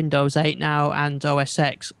 Windows 8 now, and OS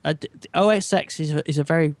X. OS X is a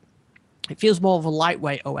very it feels more of a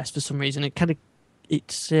lightweight OS for some reason. It kind of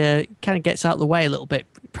gets out of the way a little bit,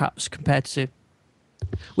 perhaps compared to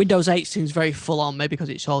Windows 8. Seems very full on, maybe because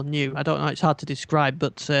it's all new. I don't know. It's hard to describe,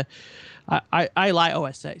 but I like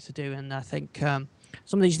OS X to do, and I think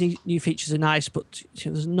some of these new features are nice, but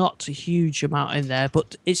there's not a huge amount in there.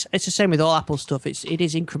 But it's the same with all Apple stuff. It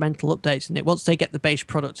is incremental updates, and once they get the base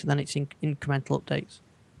product, and then it's incremental updates.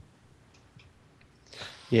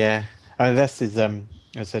 Yeah, I mean, this is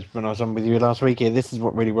I said when I was on with you last week here. This is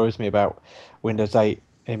what really worries me about Windows 8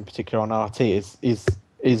 in particular on RT is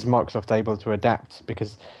Microsoft able to adapt?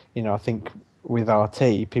 Because I think with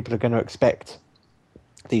RT people are going to expect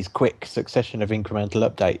these quick succession of incremental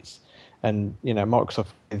updates, and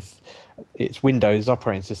Microsoft with its Windows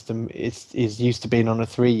operating system is used to being on a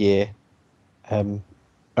 3-year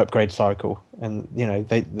upgrade cycle, and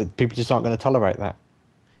the people just aren't going to tolerate that.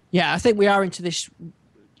 Yeah, I think we are into this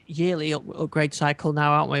yearly upgrade cycle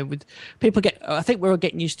now, aren't we? With people I think we're all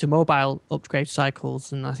getting used to mobile upgrade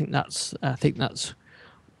cycles, and I think that's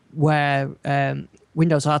where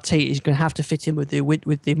Windows RT is going to have to fit in with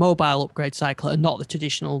the mobile upgrade cycle, and not the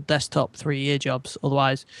traditional desktop 3-year jobs.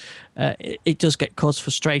 Otherwise, it does cause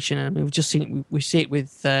frustration, and we've just seen it. We see it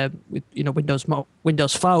with Windows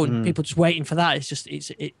Phone. People just waiting for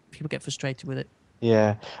that. People get frustrated with it.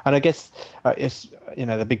 Yeah, and I guess it's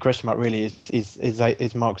the big question mark really is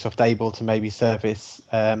Microsoft able to maybe service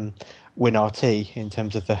WinRT in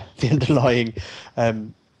terms of the underlying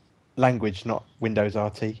language, not Windows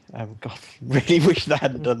RT. God, really wish they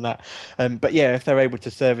hadn't done that. But yeah, if they're able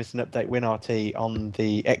to service and update WinRT on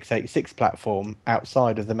the x86 platform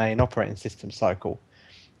outside of the main operating system cycle,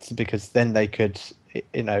 because then they could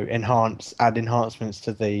add enhancements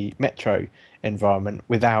to the Metro environment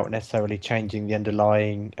without necessarily changing the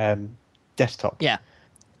underlying desktop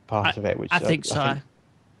part of it. Which I think so.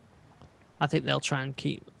 I think they'll try and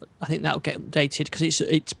keep. I think that'll get updated, because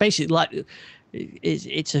it's basically like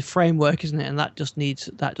it's a framework, isn't it? And that does need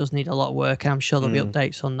a lot of work. And I'm sure there'll be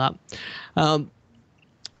updates on that.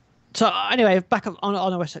 So anyway, back on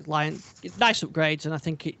OS X Lion, nice upgrades, and I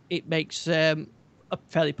think it makes a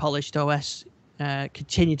fairly polished OS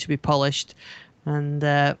continue to be polished, and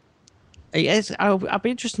I'll be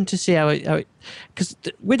interested to see how it, because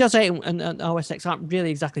Windows 8 and OS X aren't really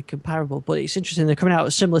exactly comparable, but it's interesting they're coming out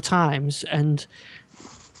at similar times, and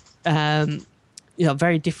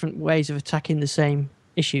very different ways of attacking the same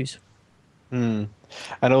issues. And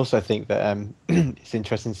also I think that it's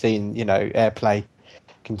interesting seeing AirPlay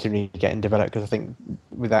continuing getting developed, because I think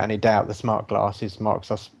without any doubt the smart glass is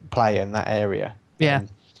Microsoft's play in that area. Yeah.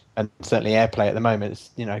 And certainly AirPlay at the moment is,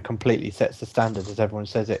 completely sets the standard, as everyone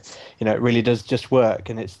says it. It really does just work,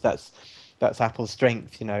 and that's Apple's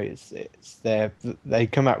strength. It's they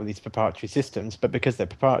come out with these proprietary systems, but because they're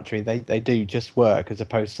proprietary, they do just work, as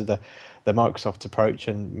opposed to the Microsoft approach,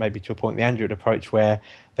 and maybe to a point the Android approach, where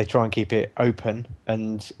they try and keep it open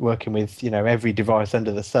and working with every device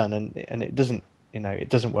under the sun, and it doesn't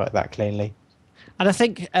work that cleanly. And I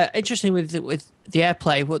think interesting with the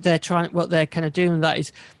AirPlay, what they're kind of doing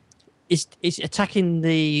that is attacking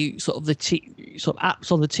the sort of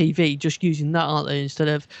apps on the TV, just using that, aren't they? Instead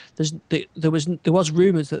of there was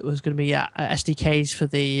rumors that there was going to be SDKs for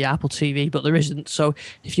the Apple TV, but there isn't. So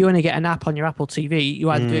if you want to get an app on your Apple TV, you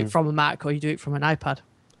either do it from a Mac or you do it from an iPad,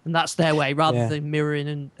 and that's their way, rather than mirroring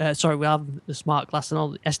and rather than the smart glass and all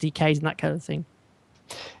the SDKs and that kind of thing.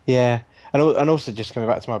 Yeah, and also just coming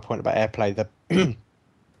back to my point about AirPlay,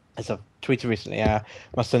 as I've tweeted recently,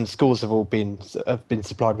 my son's schools have been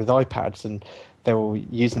supplied with iPads, and they were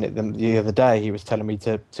using it the other day. He was telling me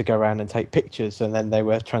to go around and take pictures, and then they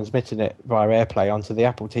were transmitting it via AirPlay onto the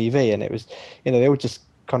Apple TV, and it was, they all just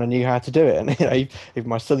kind of knew how to do it. And even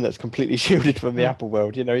my son, that's completely shielded from the Apple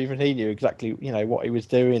world, even he knew exactly what he was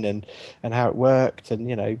doing and how it worked, and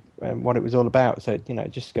and what it was all about. So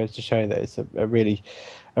it just goes to show that it's a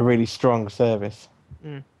really strong service.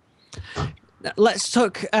 Let's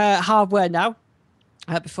talk hardware now,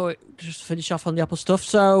 before we just finish off on the Apple stuff.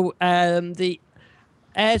 So the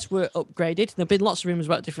Airs were upgraded. There have been lots of rumors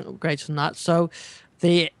about different upgrades from that. So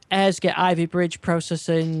the Airs get Ivy Bridge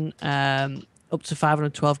processing, up to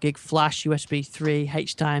 512 gig flash, USB 3,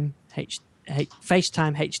 FaceTime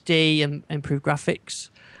HD, and improved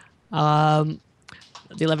graphics. The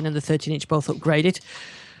 11 and the 13-inch both upgraded.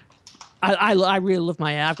 I really love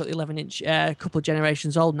my Air. I've got the 11-inch, a couple of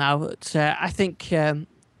generations old now. But I think,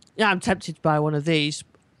 I'm tempted by one of these.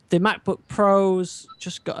 The MacBook Pros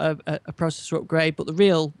just got a processor upgrade, but the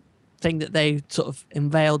real thing that they sort of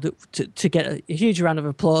unveiled to get a huge round of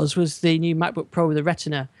applause was the new MacBook Pro with the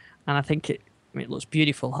Retina, and I think it looks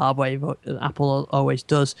beautiful hardware. Apple always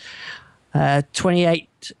does.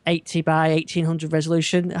 2880 by 1800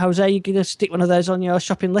 resolution. Jose, you gonna stick one of those on your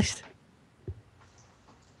shopping list?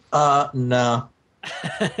 No.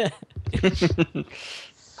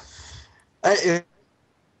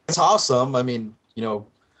 It's awesome. I mean,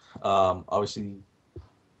 obviously,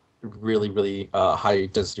 really, really high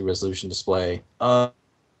density resolution display. But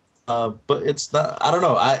it's not. I don't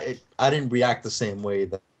know. I didn't react the same way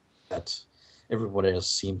that everybody else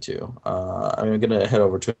seemed to. I mean, I'm gonna head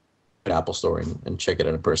over to an Apple store and check it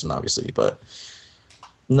in person, obviously. But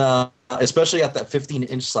no, especially at that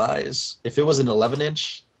 15-inch size. If it was an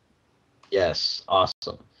 11-inch, yes,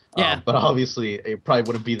 awesome. Yeah. But obviously, it probably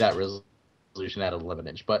wouldn't be that resolution at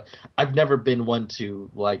 11-inch. But I've never been one to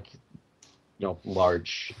like,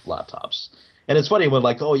 large laptops. And it's funny when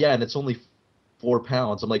like, oh yeah, and it's only 4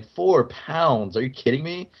 pounds. I'm like, 4 pounds? Are you kidding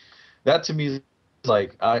me? That to me is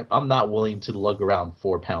like, I'm not willing to lug around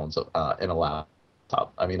 4 pounds in a laptop.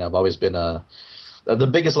 I mean, I've always been the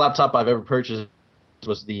biggest laptop I've ever purchased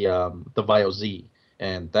was the Vio Z,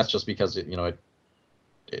 and that's just because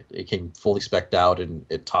it came fully spec'd out and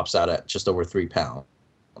it tops out at just over 3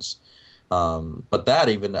 pounds. But that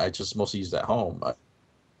even I just mostly use at home.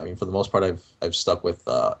 I mean, for the most part, I've stuck with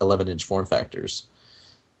 11-inch form factors.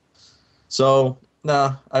 So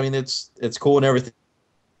nah, I mean it's cool and everything.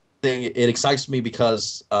 It excites me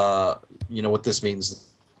because what this means.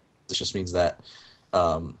 This just means that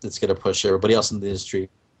it's gonna push everybody else in the industry.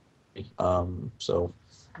 So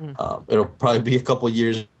it'll probably be a couple of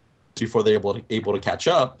years before they're able to catch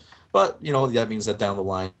up. But that means that down the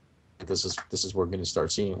line, this is where we're going to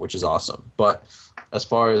start seeing, which is awesome. But as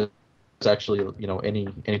far as actually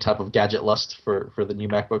any type of gadget lust for the new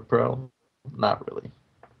MacBook Pro, not really.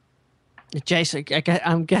 Jason,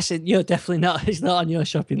 I'm guessing you're definitely not. It's not on your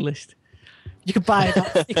shopping list. You could buy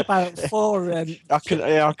it. You could buy it for I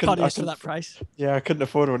couldn't for that price. Yeah, I couldn't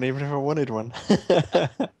afford one even if I wanted one.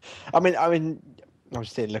 I mean, I was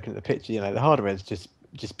sitting looking at the picture. The hardware is just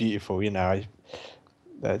beautiful.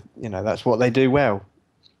 That's what they do well.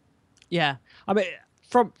 Yeah, I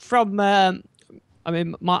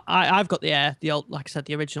mean, I've got the Air, the old, like I said,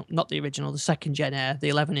 the original, not the original, the second gen Air, the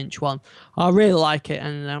 11-inch one. I really like it,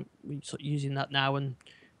 and I'm sort of using that now. And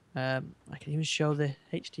I can even show the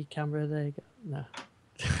HD camera. There you go. No.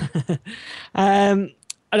 And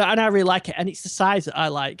I really like it, and it's the size that I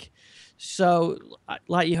like. So,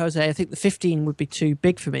 like you, Jose, I think the 15 would be too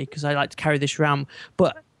big for me because I like to carry this around.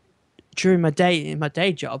 But during my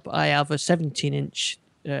day job, I have a 17-inch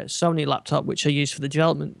Sony laptop, which I use for the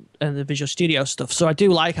development and the Visual Studio stuff. So I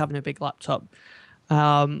do like having a big laptop.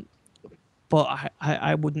 But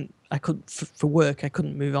I couldn't for work. I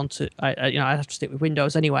couldn't move on to. I have to stick with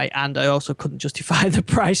Windows anyway, and I also couldn't justify the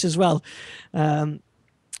price as well.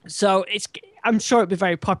 So I'm sure it'd be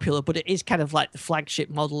very popular, but it is kind of like the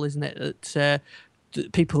flagship model, isn't it? That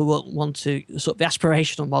people will want to sort of the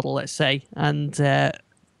aspirational model, let's say, and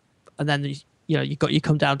then you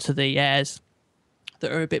come down to the Airs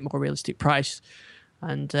that are a bit more realistic price,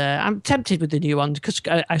 and I'm tempted with the new one because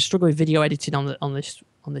I struggle with video editing on this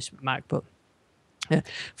Mac, but. Yeah.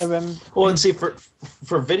 Well, and see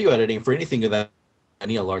for video editing, for anything that I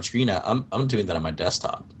need a large screen at, I'm doing that on my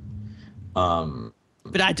desktop.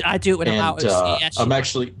 But I do it when I'm out of CES. I'm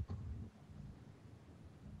actually.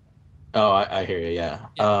 Oh, I hear you. Yeah.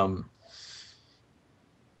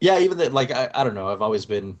 Yeah. Even then, like I don't know. I've always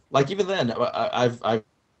been like even then. I've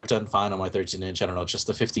done fine on my 13-inch. I don't know, just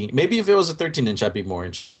the 15. Maybe if it was a 13-inch, I'd be more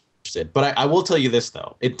interested. But I will tell you this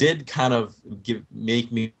though, it did kind of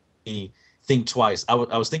make me think twice. I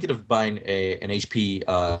was thinking of buying an HP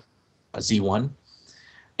a Z1,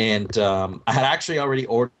 and I had actually already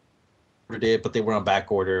ordered it, but they were on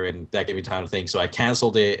back order, and that gave me time to think. So I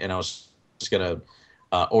canceled it, and I was just gonna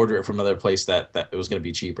order it from another place that it was gonna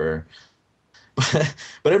be cheaper.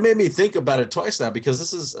 But it made me think about it twice now because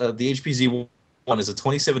this is the HP Z1 is a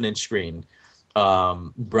 27-inch screen,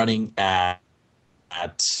 running at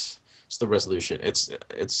what's the resolution? It's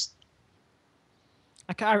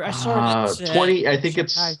I saw it. 20. I think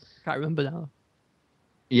it's. I can't remember now.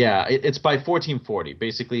 Yeah, it's by 1440.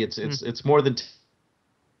 Basically, it's more than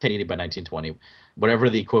 1080 by 1920, whatever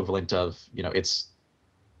the equivalent of. It's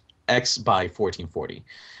X by 1440.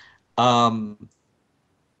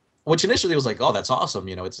 Which initially was like, oh, that's awesome.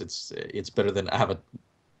 It's better than I have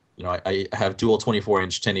I have dual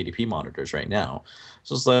 24-inch 1080p monitors right now,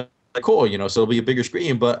 so it's like cool. So it'll be a bigger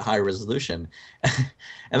screen but high resolution,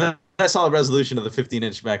 and then. I saw the resolution of the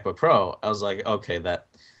 15-inch MacBook Pro. I was like, okay, that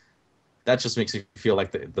just makes me feel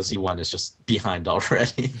like the Z1 is just behind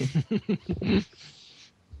already.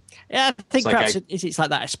 Yeah, I think perhaps it's like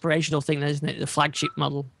that aspirational thing, isn't it? The flagship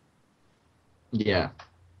model. Yeah.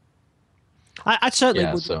 I certainly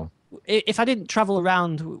Yeah, would. so If I didn't travel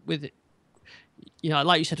around with,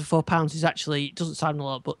 like you said, for £4 is actually, it doesn't sound a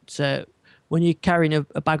lot, but when you're carrying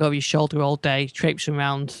a bag over your shoulder all day, traipsing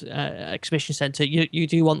around exhibition centre, you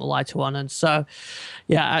do want the lighter one. And so,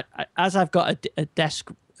 yeah, as I've got a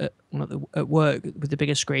desk at work with the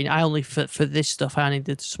bigger screen, I only for this stuff I only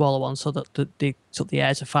did the smaller one, so that the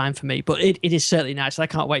airs are fine for me. But it is certainly nice. I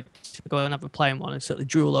can't wait to go and have a play on one and certainly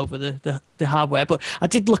drool over the hardware. But I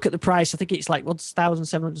did look at the price. I think it's like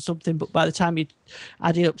 1,700 something. But by the time you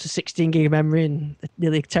add it up to 16 gig of memory and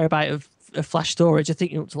nearly a terabyte of flash storage, I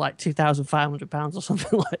think you're up to like £2,500 or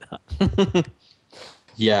something like that.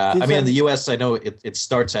 yeah, I mean, in the US, I know it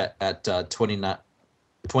starts at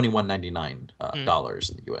 $21.99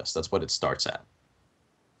 dollars in the US. That's what it starts at.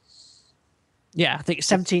 Yeah, I think it's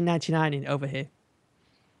 $17.99 over here.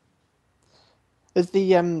 Is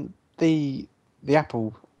the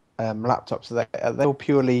Apple laptops, are they all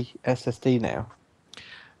purely SSD now?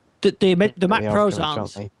 The Mac They are Pros pretty much,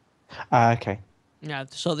 aren't. they? Okay. Yeah,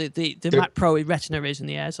 so the Mac Pro Retina is in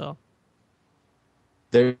the Air, so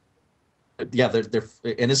They're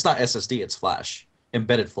and it's not SSD, it's flash,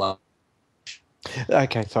 embedded flash.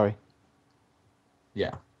 Okay, sorry.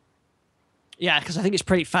 Yeah. yeah, because I think it's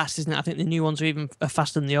pretty fast, isn't it? I think the new ones are even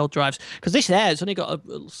faster than the old drives. Because this Air has only got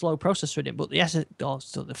a slow processor in it, but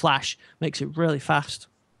so the flash makes it really fast.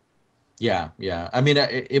 Yeah, yeah. I mean,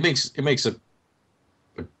 it makes a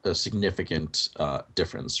significant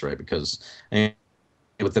difference, right? Because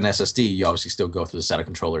with an SSD, you obviously still go through the SATA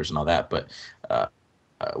controllers and all that, but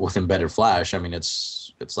with embedded flash, I mean,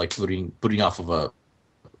 it's like booting off of a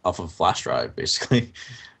flash drive, basically,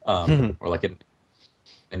 or like in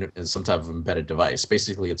some type of embedded device.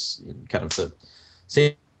 Basically, it's kind of the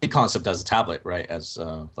same concept as a tablet, right? As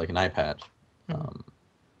like an iPad,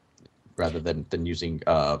 rather than using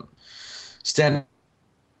standard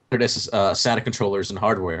SATA controllers and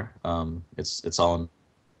hardware. It's all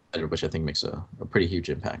embedded, which I think makes a pretty huge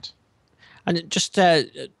impact. And just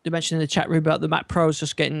to mention in the chat room about the Mac Pros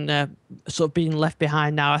just getting sort of being left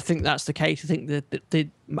behind now, I think that's the case. I think that the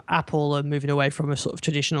Apple are moving away from a sort of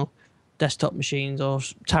traditional desktop machines or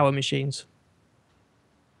tower machines.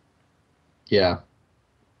 Yeah.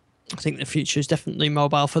 I think the future is definitely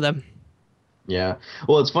mobile for them. Yeah.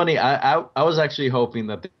 Well, it's funny. I was actually hoping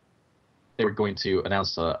that they were going to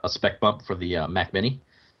announce a spec bump for the Mac Mini.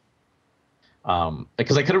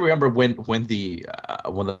 Because I couldn't remember when the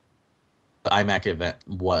iMac event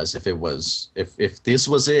was, if this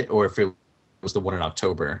was it or if it was the one in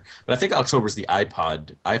October. But I think October is the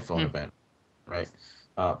iPhone event, right?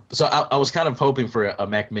 So I was kind of hoping for a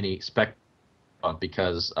Mac Mini spec bump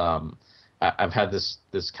because I've had this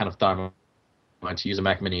kind of thought in my mind to use a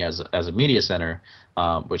Mac Mini as a media center,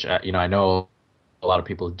 which I know a lot of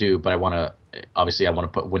people do, but I want to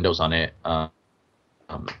put Windows on it, run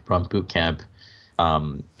Boot Camp,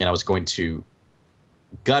 and I was going to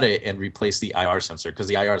gut it and replace the IR sensor because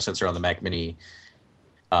the IR sensor on the Mac Mini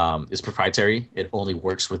is proprietary. It only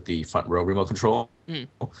works with the front row remote control.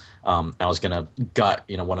 I was gonna gut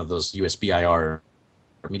one of those USB IR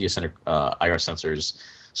media center IR sensors,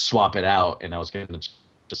 swap it out, and I was gonna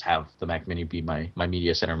just have the Mac Mini be my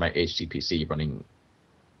media center, my HTPC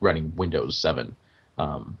running Windows 7.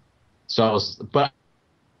 So I was, but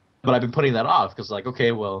I've been putting that off because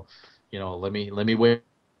okay, well, let me wait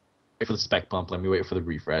for the spec bump. Let me wait for the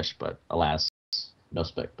refresh. But alas, no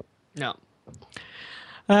spec bump. No.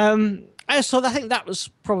 So I think that was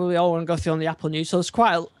probably all I want to go through on the Apple news. So there's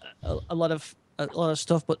quite a lot of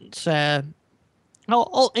stuff, but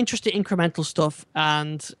all interesting incremental stuff,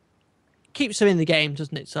 and keeps them in the game,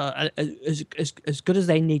 doesn't it? So as good as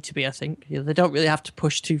they need to be, I think they don't really have to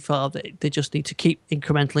push too far. They just need to keep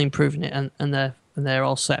incrementally improving it, and they're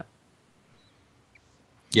all set.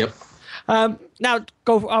 Yep. Now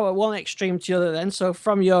go one extreme to the other then. So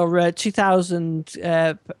from your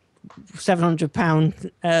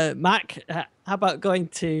 £2,700 Mac, how about going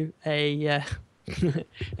to a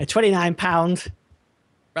 £29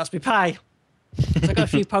 Raspberry Pi? So I got a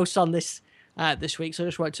few posts on this this week, so I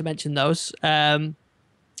just wanted to mention those. One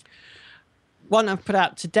I've put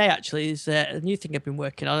out today actually is a new thing I've been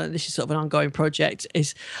working on. This is sort of an ongoing project.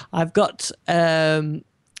 Is I've got the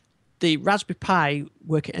Raspberry Pi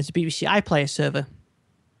working as a BBC iPlayer server.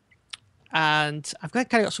 And I've kind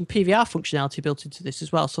of got some PVR functionality built into this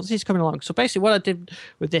as well. So this is coming along. So basically what I did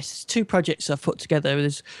with this is two projects I've put together.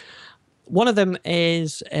 One of them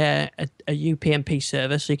is a UPnP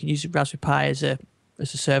server. So you can use Raspberry Pi as a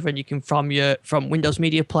server, and you can from Windows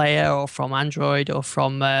Media Player or from Android or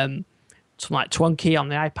from something like Twunky on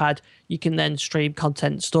the iPad, you can then stream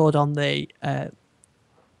content stored on the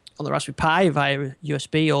on the Raspberry Pi via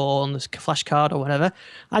USB or on the flash card or whatever,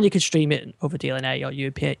 and you can stream it over DLNA or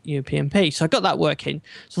UPnP. So I got that working.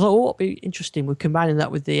 So I thought, what would be interesting, we're combining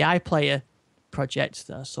that with the iPlayer project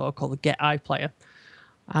that I sort of call the Get iPlayer.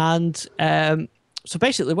 And so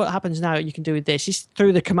basically what happens now you can do with this is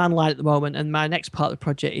through the command line at the moment, and my next part of the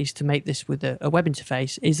project is to make this with a web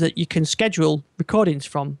interface, is that you can schedule recordings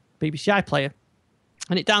from BBC iPlayer,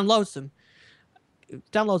 and it downloads them. It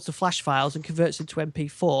downloads the flash files and converts into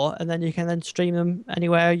MP4, and then you can then stream them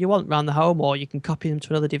anywhere you want around the home, or you can copy them to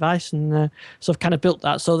another device. And so I've kind of built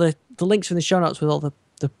that. So the links in the show notes with all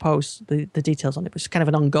the posts, the details on it, but it's kind of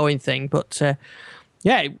an ongoing thing. But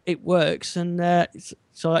yeah, it works, and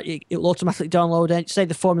so it'll automatically download it. Say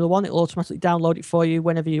the Formula One, it'll automatically download it for you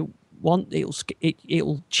whenever you want.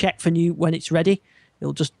 It'll check for you when it's ready.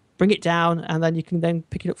 It'll just bring it down, and then you can then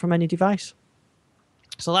pick it up from any device.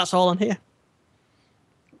 So that's all on here.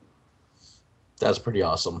 That's pretty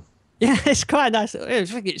awesome. Yeah, it's quite nice. I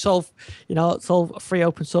think it's all, it's all free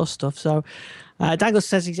open source stuff. So Douglas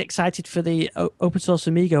says he's excited for the open source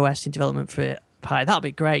Amiga OS in development for Pi. That'll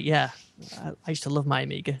be great. Yeah, I used to love my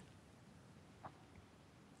Amiga.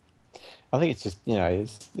 I think it's just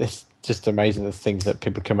it's just amazing the things that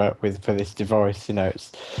people come up with for this device.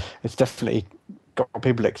 It's definitely got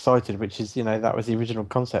people excited, which is that was the original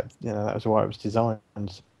concept. That was why it was designed.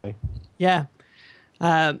 So. Yeah.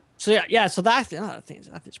 So that I think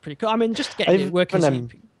it's pretty cool. I mean, just getting it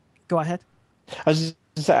working. Go ahead. I was just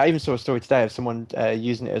gonna say, I even saw a story today of someone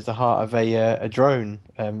using it as the heart of a drone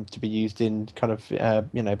to be used in kind of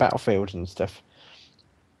battlefields and stuff.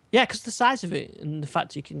 Yeah, because the size of it and the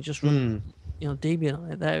fact you can just run Debian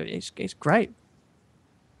on it there, it's great.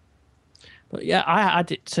 But yeah, I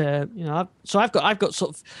had it. So I've got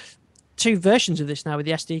sort of two versions of this now with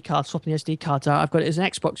the SD card, swapping the SD cards out. I've got it as an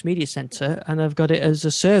Xbox Media Center, and I've got it as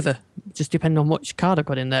a server, just depending on which card I've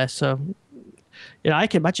got in there. So, I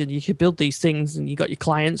can imagine you could build these things, and you got your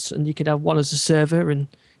clients, and you could have one as a server, and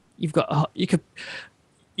you've got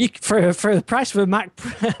for the price of a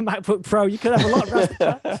MacBook Pro, you could have a lot of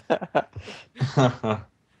Raspberry Pis.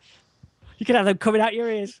 You could have them coming out your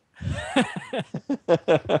ears.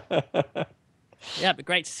 Yeah, it'd be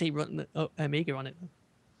great to see running Amiga on it.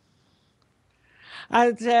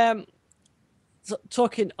 And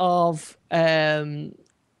talking of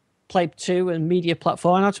Play 2 and media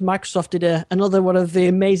platform, I noticed Microsoft did another one of the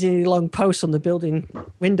amazingly long posts on the Building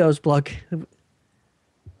Windows blog.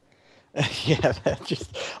 Yeah,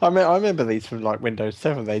 I remember these from like Windows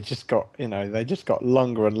 7. They just got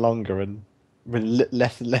longer and longer, and with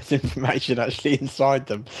less and less information actually inside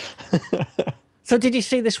them. So did you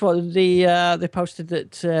see this one? They posted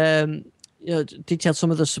that detailed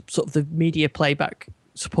some of the sort of the media playback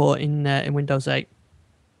support in Windows 8.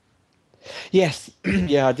 Yes,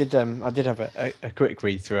 yeah, I did have a quick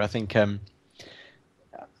read through. I think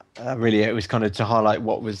really it was kind of to highlight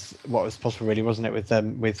what was possible, really, wasn't it,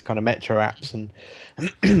 with kind of Metro apps and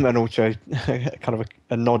and also kind of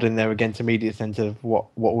a nod in there again to Media Center of what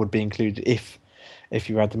would be included if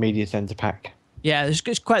you had the Media Center pack. Yeah, they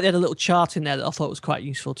had a little chart in there that I thought was quite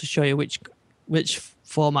useful to show you which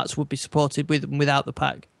formats would be supported with and without the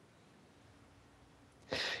pack.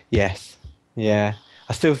 Yes, yeah.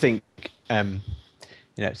 I still think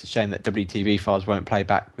it's a shame that WTV files won't play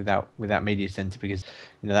back without Media Center, because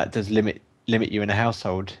that does limit you in a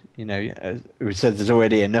household. It says there's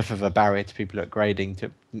already enough of a barrier to people upgrading to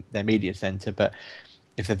their Media Center, but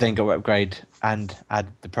if they then go upgrade and add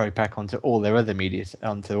the Pro Pack onto all their other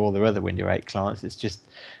Windows 8 clients, it's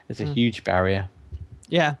a huge barrier.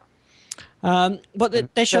 Yeah.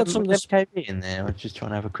 But they showed some of the MKV in there. I'm just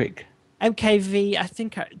trying to have a quick. MKV. I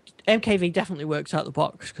think MKV definitely works out the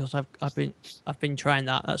box, because I've been trying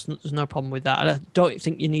that. There's no problem with that. I don't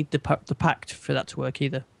think you need the pack for that to work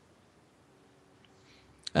either.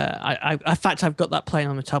 In fact, I've got that playing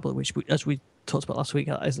on the tablet, which as we talked about last week,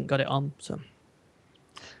 I hasn't got it on. So.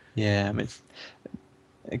 Yeah, I mean,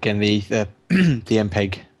 again, the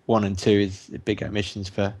MPEG 1 and 2 is big omissions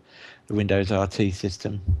for the Windows RT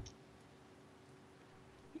system.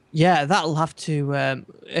 Yeah, that'll have to.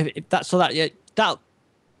 Is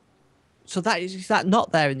that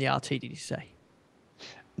not there in the RT? Did you say?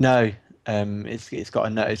 No, it's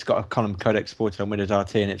got a column code exported on Windows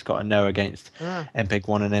RT, and it's got a no against MPEG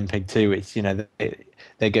 1 and MPEG 2. It's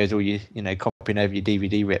there goes all your copying over your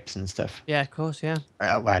DVD rips and stuff. Yeah, of course, yeah.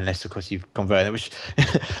 Well, unless of course you've converted them, which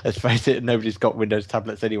let's face it, nobody's got Windows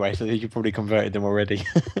tablets anyway, so you've probably converted them already.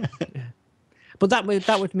 Yeah. But that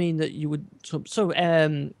would mean that you would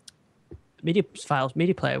media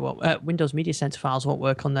player Windows Media Center files won't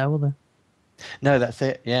work on there, will they? No, that's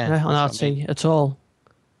it. Yeah, on RT at all.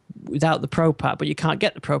 without the Pro Pack, but you can't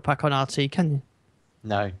get the Pro Pack on RT, can you?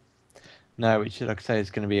 No, which, like I say, is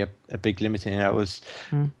going to be a big limiting. It was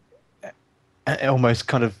Mm. it almost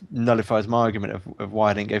kind of nullifies my argument of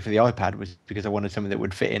why I didn't go for the iPad, was because I wanted something that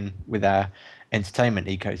would fit in with our entertainment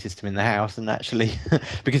ecosystem in the house. And actually,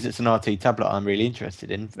 because it's an RT tablet, I'm really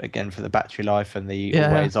interested in, again, for the battery life and the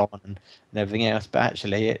always on and everything else. But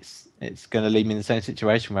actually, it's going to leave me in the same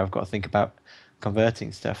situation where I've got to think about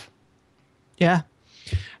converting stuff. Yeah.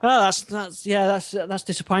 Oh, that's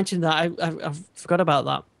disappointing. That I forgot about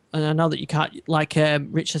that, and I know that you can't, like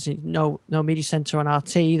Rich says, no media center on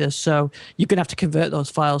RT either. So you're gonna have to convert those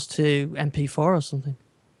files to MP4 or something.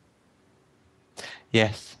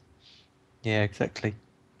 Yes. Yeah, exactly.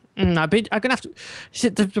 I'm gonna have to. See,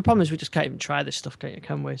 the problem is we just can't even try this stuff,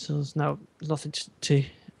 can we? So there's nothing to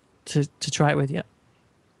try it with yet.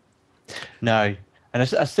 No, and I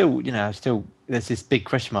still, there's this big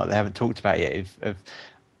question mark they haven't talked about yet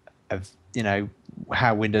of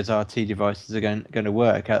how Windows RT devices are going to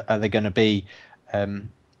work. Are they going to be an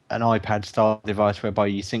iPad style device whereby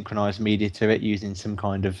you synchronize media to it using some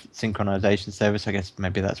kind of synchronization service? I guess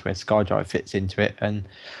maybe that's where SkyDrive fits into it,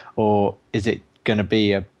 or is it going to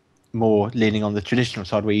be a more leaning on the traditional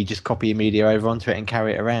side where you just copy your media over onto it and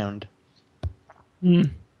carry it around?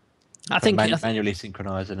 I think manually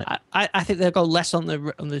synchronizing it. I think they'll go less on the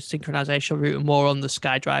synchronization route and more on the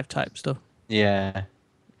SkyDrive type stuff. Yeah.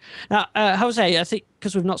 Now, Jose, I think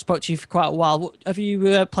because we've not spoke to you for quite a while, have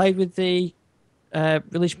you played with the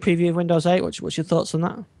release preview of Windows 8? What's your thoughts on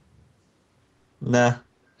that? Nah.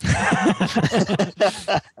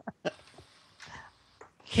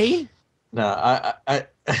 Keen? No,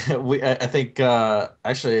 I think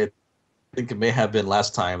actually, I think it may have been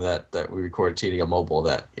last time that we recorded TDL Mobile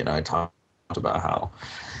that I talked about how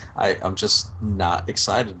I'm just not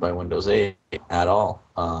excited by Windows 8 at all.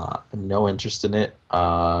 No interest in it.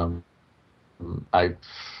 I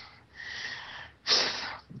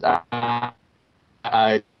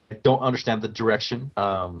don't understand the direction.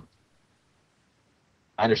 I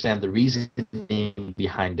understand the reasoning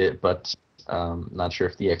behind it, but not sure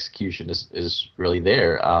if the execution is really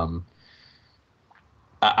there.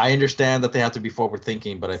 I understand that they have to be forward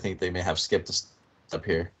thinking, but I think they may have skipped a step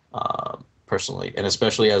here, personally, and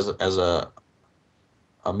especially as a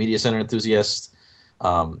media center enthusiast,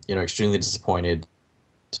 extremely disappointed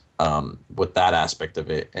with that aspect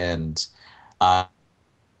of it. And I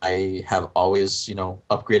have always,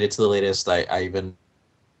 upgraded to the latest. I even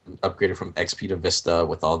upgraded from XP to Vista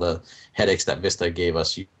with all the headaches that Vista gave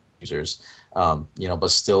us users,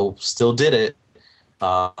 but still did it.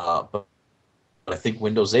 But I think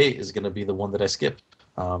Windows 8 is going to be the one that I skip.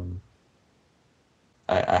 I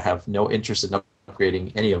have no interest in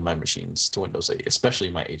upgrading any of my machines to Windows 8, especially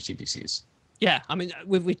my HTPCs. Yeah, I mean,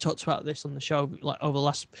 we talked about this on the show like over the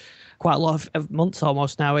last quite a lot of months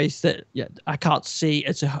almost now. Is that I can't see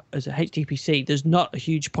as a HTPC, there's not a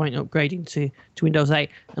huge point in upgrading to Windows 8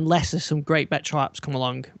 unless there's some great Metro apps come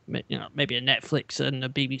along. Maybe a Netflix and a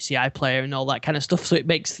BBC iPlayer and all that kind of stuff. So it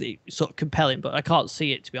makes it sort of compelling, but I can't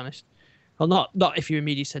see it, to be honest. Well, not if you're a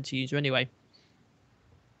media center user anyway.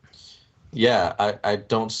 Yeah, I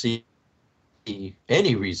don't see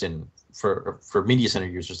any reason for media center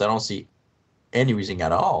users. I don't see any reason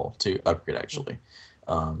at all to upgrade, actually,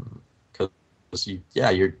 because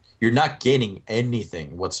you're not gaining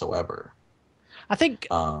anything whatsoever. I think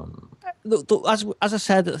as I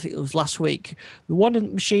said, I think it was last week, the one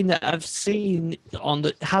machine that I've seen on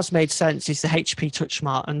that has made sense is the HP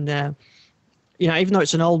TouchSmart, and even though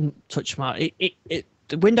it's an old TouchSmart,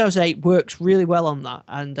 the Windows 8 works really well on that,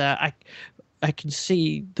 and I can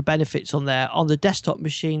see the benefits on there. On the desktop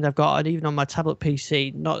machine I've got, and even on my tablet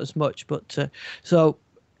PC, not as much. But so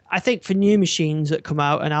I think for new machines that come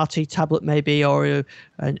out, an RT tablet maybe, or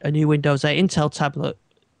a new Windows 8 Intel tablet,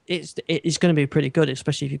 it's going to be pretty good,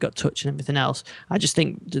 especially if you've got touch and everything else. I just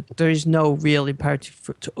think that there is no real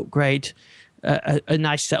imperative to upgrade a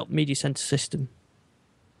nice set up media center system.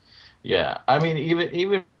 Yeah, I mean,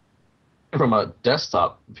 even from a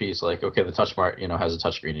desktop piece, like, okay, the TouchSmart, has a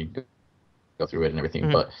touchscreen, you can go through it and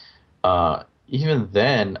everything, but even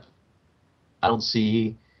then, I don't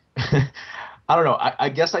see. I don't know. I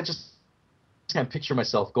guess I just can't picture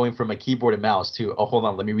myself going from my keyboard and mouse to, oh, hold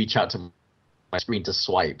on, let me reach out to my screen to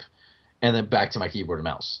swipe, and then back to my keyboard and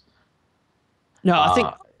mouse. No, I think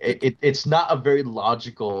it's not a very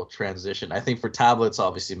logical transition. I think for tablets,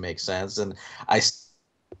 obviously, makes sense, and I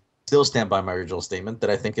still stand by my original statement that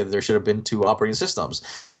I think there should have been 2 operating systems.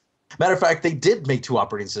 Matter of fact, they did make 2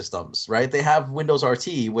 operating systems, right? They have Windows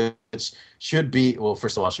RT, which should be, well,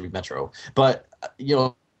 first of all, it should be Metro, but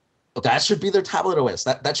that should be their tablet OS.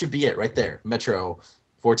 That should be it right there, Metro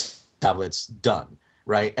for tablets, done,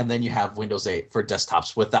 right? And then you have Windows 8 for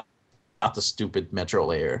desktops without the stupid Metro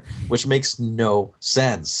layer, which makes no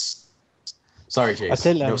sense. Sorry, Chase,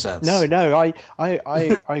 no sense. No,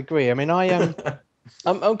 I agree. I mean, I'm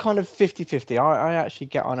kind of 50-50. I actually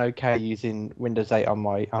get on okay using Windows 8 on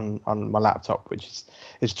my laptop, which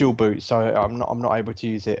is dual boot, so I'm not able to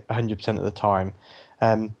use it 100% of the time.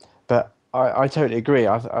 But I totally agree.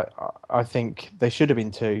 I think they should have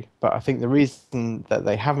been two, but I think the reason that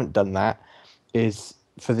they haven't done that is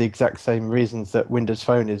for the exact same reasons that Windows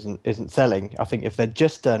Phone isn't selling. I think if they'd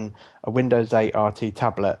just done a Windows 8 RT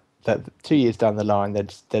tablet, that 2 years down the line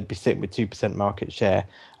they'd be sitting with 2% market share.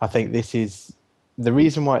 I think this is the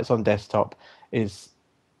reason why it's on desktop is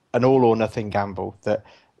an all or nothing gamble. That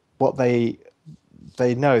what they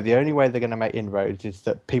know the only way they're going to make inroads is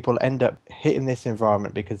that people end up hitting this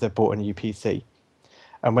environment because they've bought a new PC,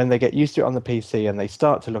 and when they get used to it on the PC and they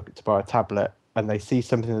start to look to buy a tablet and they see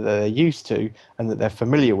something that they're used to and that they're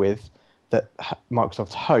familiar with, that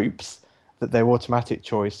Microsoft hopes that their automatic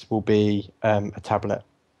choice will be a tablet.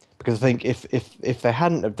 Because I think if they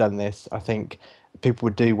hadn't have done this, I think people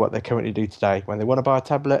would do what they currently do today. When they want to buy a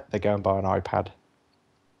tablet, they go and buy an iPad.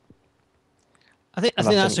 I think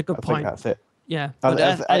that's a good point. I think that's it. Yeah,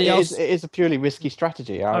 it is a purely risky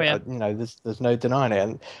strategy. There's no denying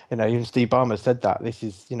it, and even Steve Ballmer said that this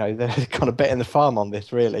is they're kind of betting the farm on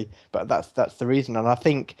this really. But that's the reason, and I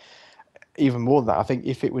think even more than that, I think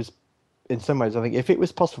if it was, in some ways, I think if it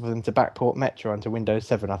was possible for them to backport Metro onto Windows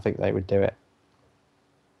 7, I think they would do it.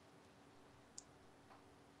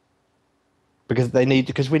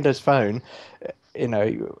 Because Windows Phone,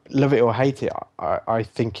 love it or hate it, I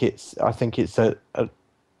think it's a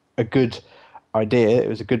good idea. It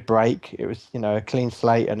was a good break. It was a clean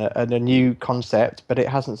slate and a new concept, but it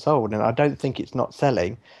hasn't sold, and I don't think it's not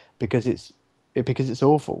selling because it's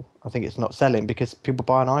awful. I think it's not selling because people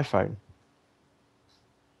buy an iPhone.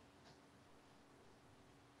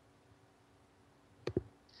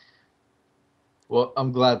 Well,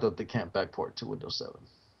 I'm glad that they can't backport to Windows 7.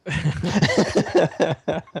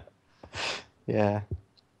 Yeah.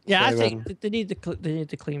 Yeah, so, I think they need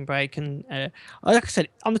the clean break, and like I said,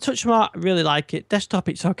 on the touch smart, I really like it. Desktop,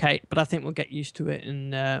 it's okay, but I think we'll get used to it.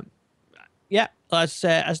 And as I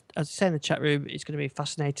say in the chat room, it's going to be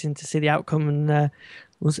fascinating to see the outcome, and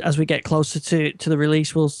as we get closer to the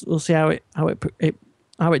release, we'll see how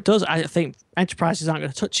it does. I think enterprises aren't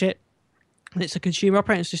going to touch it. And it's a consumer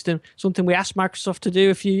operating system, something we asked Microsoft to do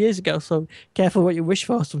a few years ago. So careful what you wish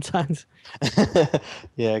for sometimes.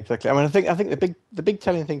 Yeah, exactly. I mean, I think the big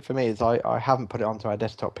telling thing for me is I haven't put it onto our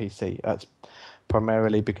desktop PC. That's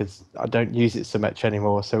primarily because I don't use it so much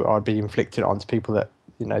anymore. So I'd be inflicting it onto people that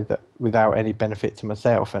that without any benefit to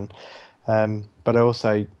myself. And but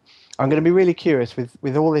also, I'm going to be really curious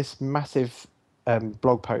with all this massive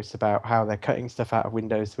blog posts about how they're cutting stuff out of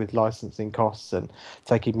Windows with licensing costs and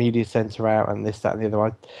taking Media Center out and this, that, and the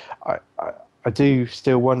other. I do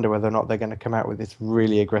still wonder whether or not they're going to come out with this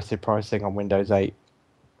really aggressive pricing on Windows 8,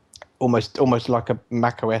 almost like a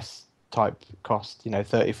Mac OS type cost,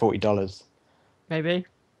 $30-$40. Maybe.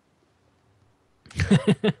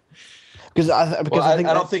 Because I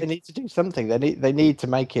don't think they need to do something. They need to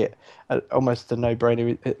make it almost a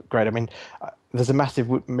no-brainer upgrade. I mean, there's a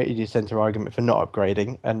massive Media Center argument for not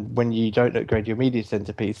upgrading, and when you don't upgrade your Media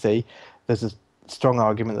Center PC, there's a strong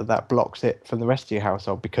argument that blocks it from the rest of your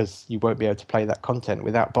household because you won't be able to play that content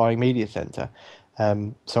without buying Media Center.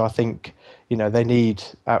 So I think they need,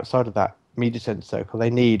 outside of that Media Center circle, they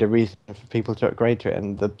need a reason for people to upgrade to it,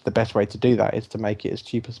 and the best way to do that is to make it as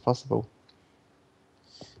cheap as possible.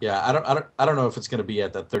 Yeah, I don't know if it's going to be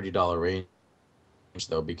at that $30 range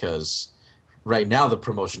though, because right now the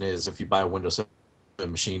promotion is if you buy a Windows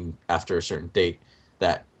 7 machine after a certain date,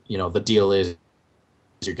 that the deal is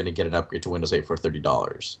you're going to get an upgrade to Windows 8 for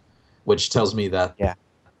 $30, which tells me that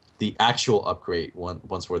the actual upgrade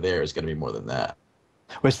once we're there is going to be more than that.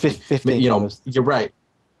 Well, it's $15. You're right.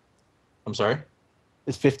 I'm sorry.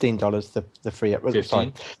 It's $15 the free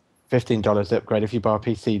upgrade. $15 upgrade if you buy a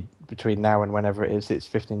PC between now and whenever it is. It's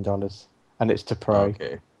 $15, and it's to Pro.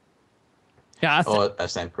 Okay. Yeah. I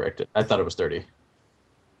stand corrected. I thought it was 30.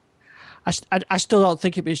 I still don't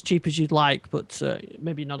think it'd be as cheap as you'd like, but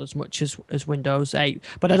maybe not as much as Windows 8.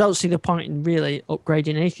 But I don't see the point in really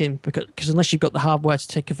upgrading anything because unless you've got the hardware to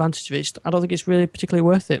take advantage of it, I don't think it's really particularly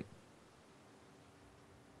worth it.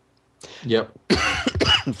 Yep.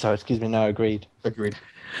 So excuse me. No, agreed.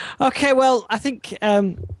 Okay. Well, I think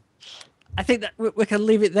that we can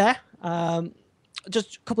leave it there.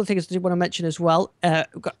 Just a couple of things I did want to mention as well.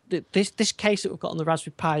 We've got this case that we've got on the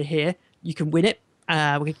Raspberry Pi here. You can win it.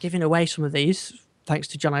 We're giving away some of these thanks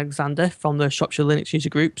to John Alexander from the Shropshire Linux user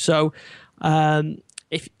group. So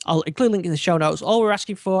if I'll include a link in the show notes. All we're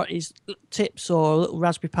asking for is tips or little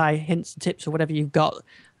Raspberry Pi hints and tips or whatever you've got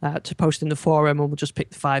to post in the forum, and we'll just pick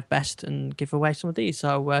the 5 best and give away some of these.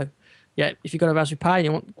 So yeah, if you've got a Raspberry Pi and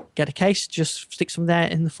you want to get a case, just stick some there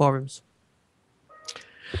in the forums.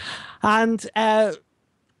 And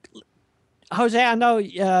Jose, I know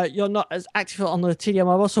you're not as active on the TDL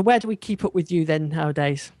mobile, so where do we keep up with you then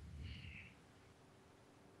nowadays?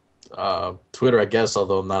 Twitter, I guess,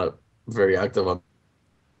 although I'm not very active on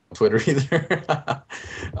Twitter either.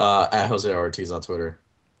 At Jose Ortiz on Twitter.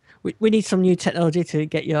 We need some new technology to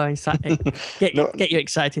get you get you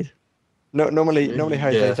excited. No, normally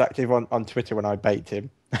Jose is active on Twitter when I bait him.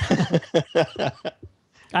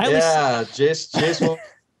 Jace will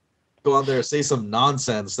go on there and say some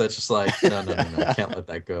nonsense that's just like, no, can't let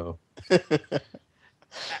that go.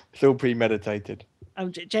 It's all premeditated.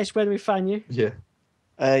 Jace, where do we find you? Yeah.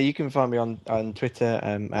 You can find me on Twitter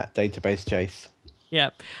at DatabaseJace.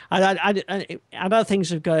 Yeah, I know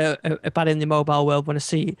things have got a bad in the mobile world when I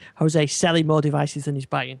see Jose selling more devices than he's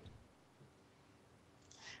buying.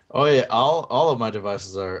 Oh yeah, all of my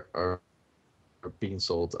devices are being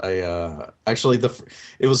sold. I actually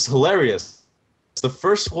it was hilarious. The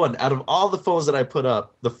first one out of all the phones that I put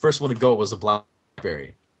up, the first one to go was a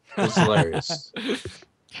BlackBerry. It was hilarious.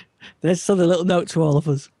 There's still a little note to all of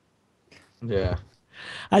us. Yeah.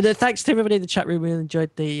 And thanks to everybody in the chat room. We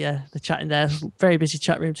enjoyed the chat in there. Very busy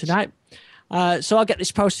chat room tonight. So I'll get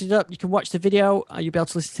this posted up. You can watch the video. You'll be able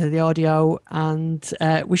to listen to the audio. And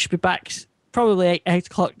we should be back probably 8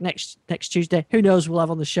 o'clock next Tuesday. Who knows we'll have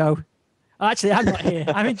on the show. Actually, I'm not here.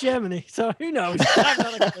 I'm in Germany. So who knows? I've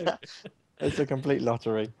not a clue. It's a complete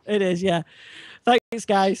lottery. It is, yeah. Thanks,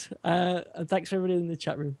 guys. And thanks for everybody in the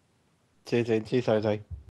chat room. Cheers, Jose.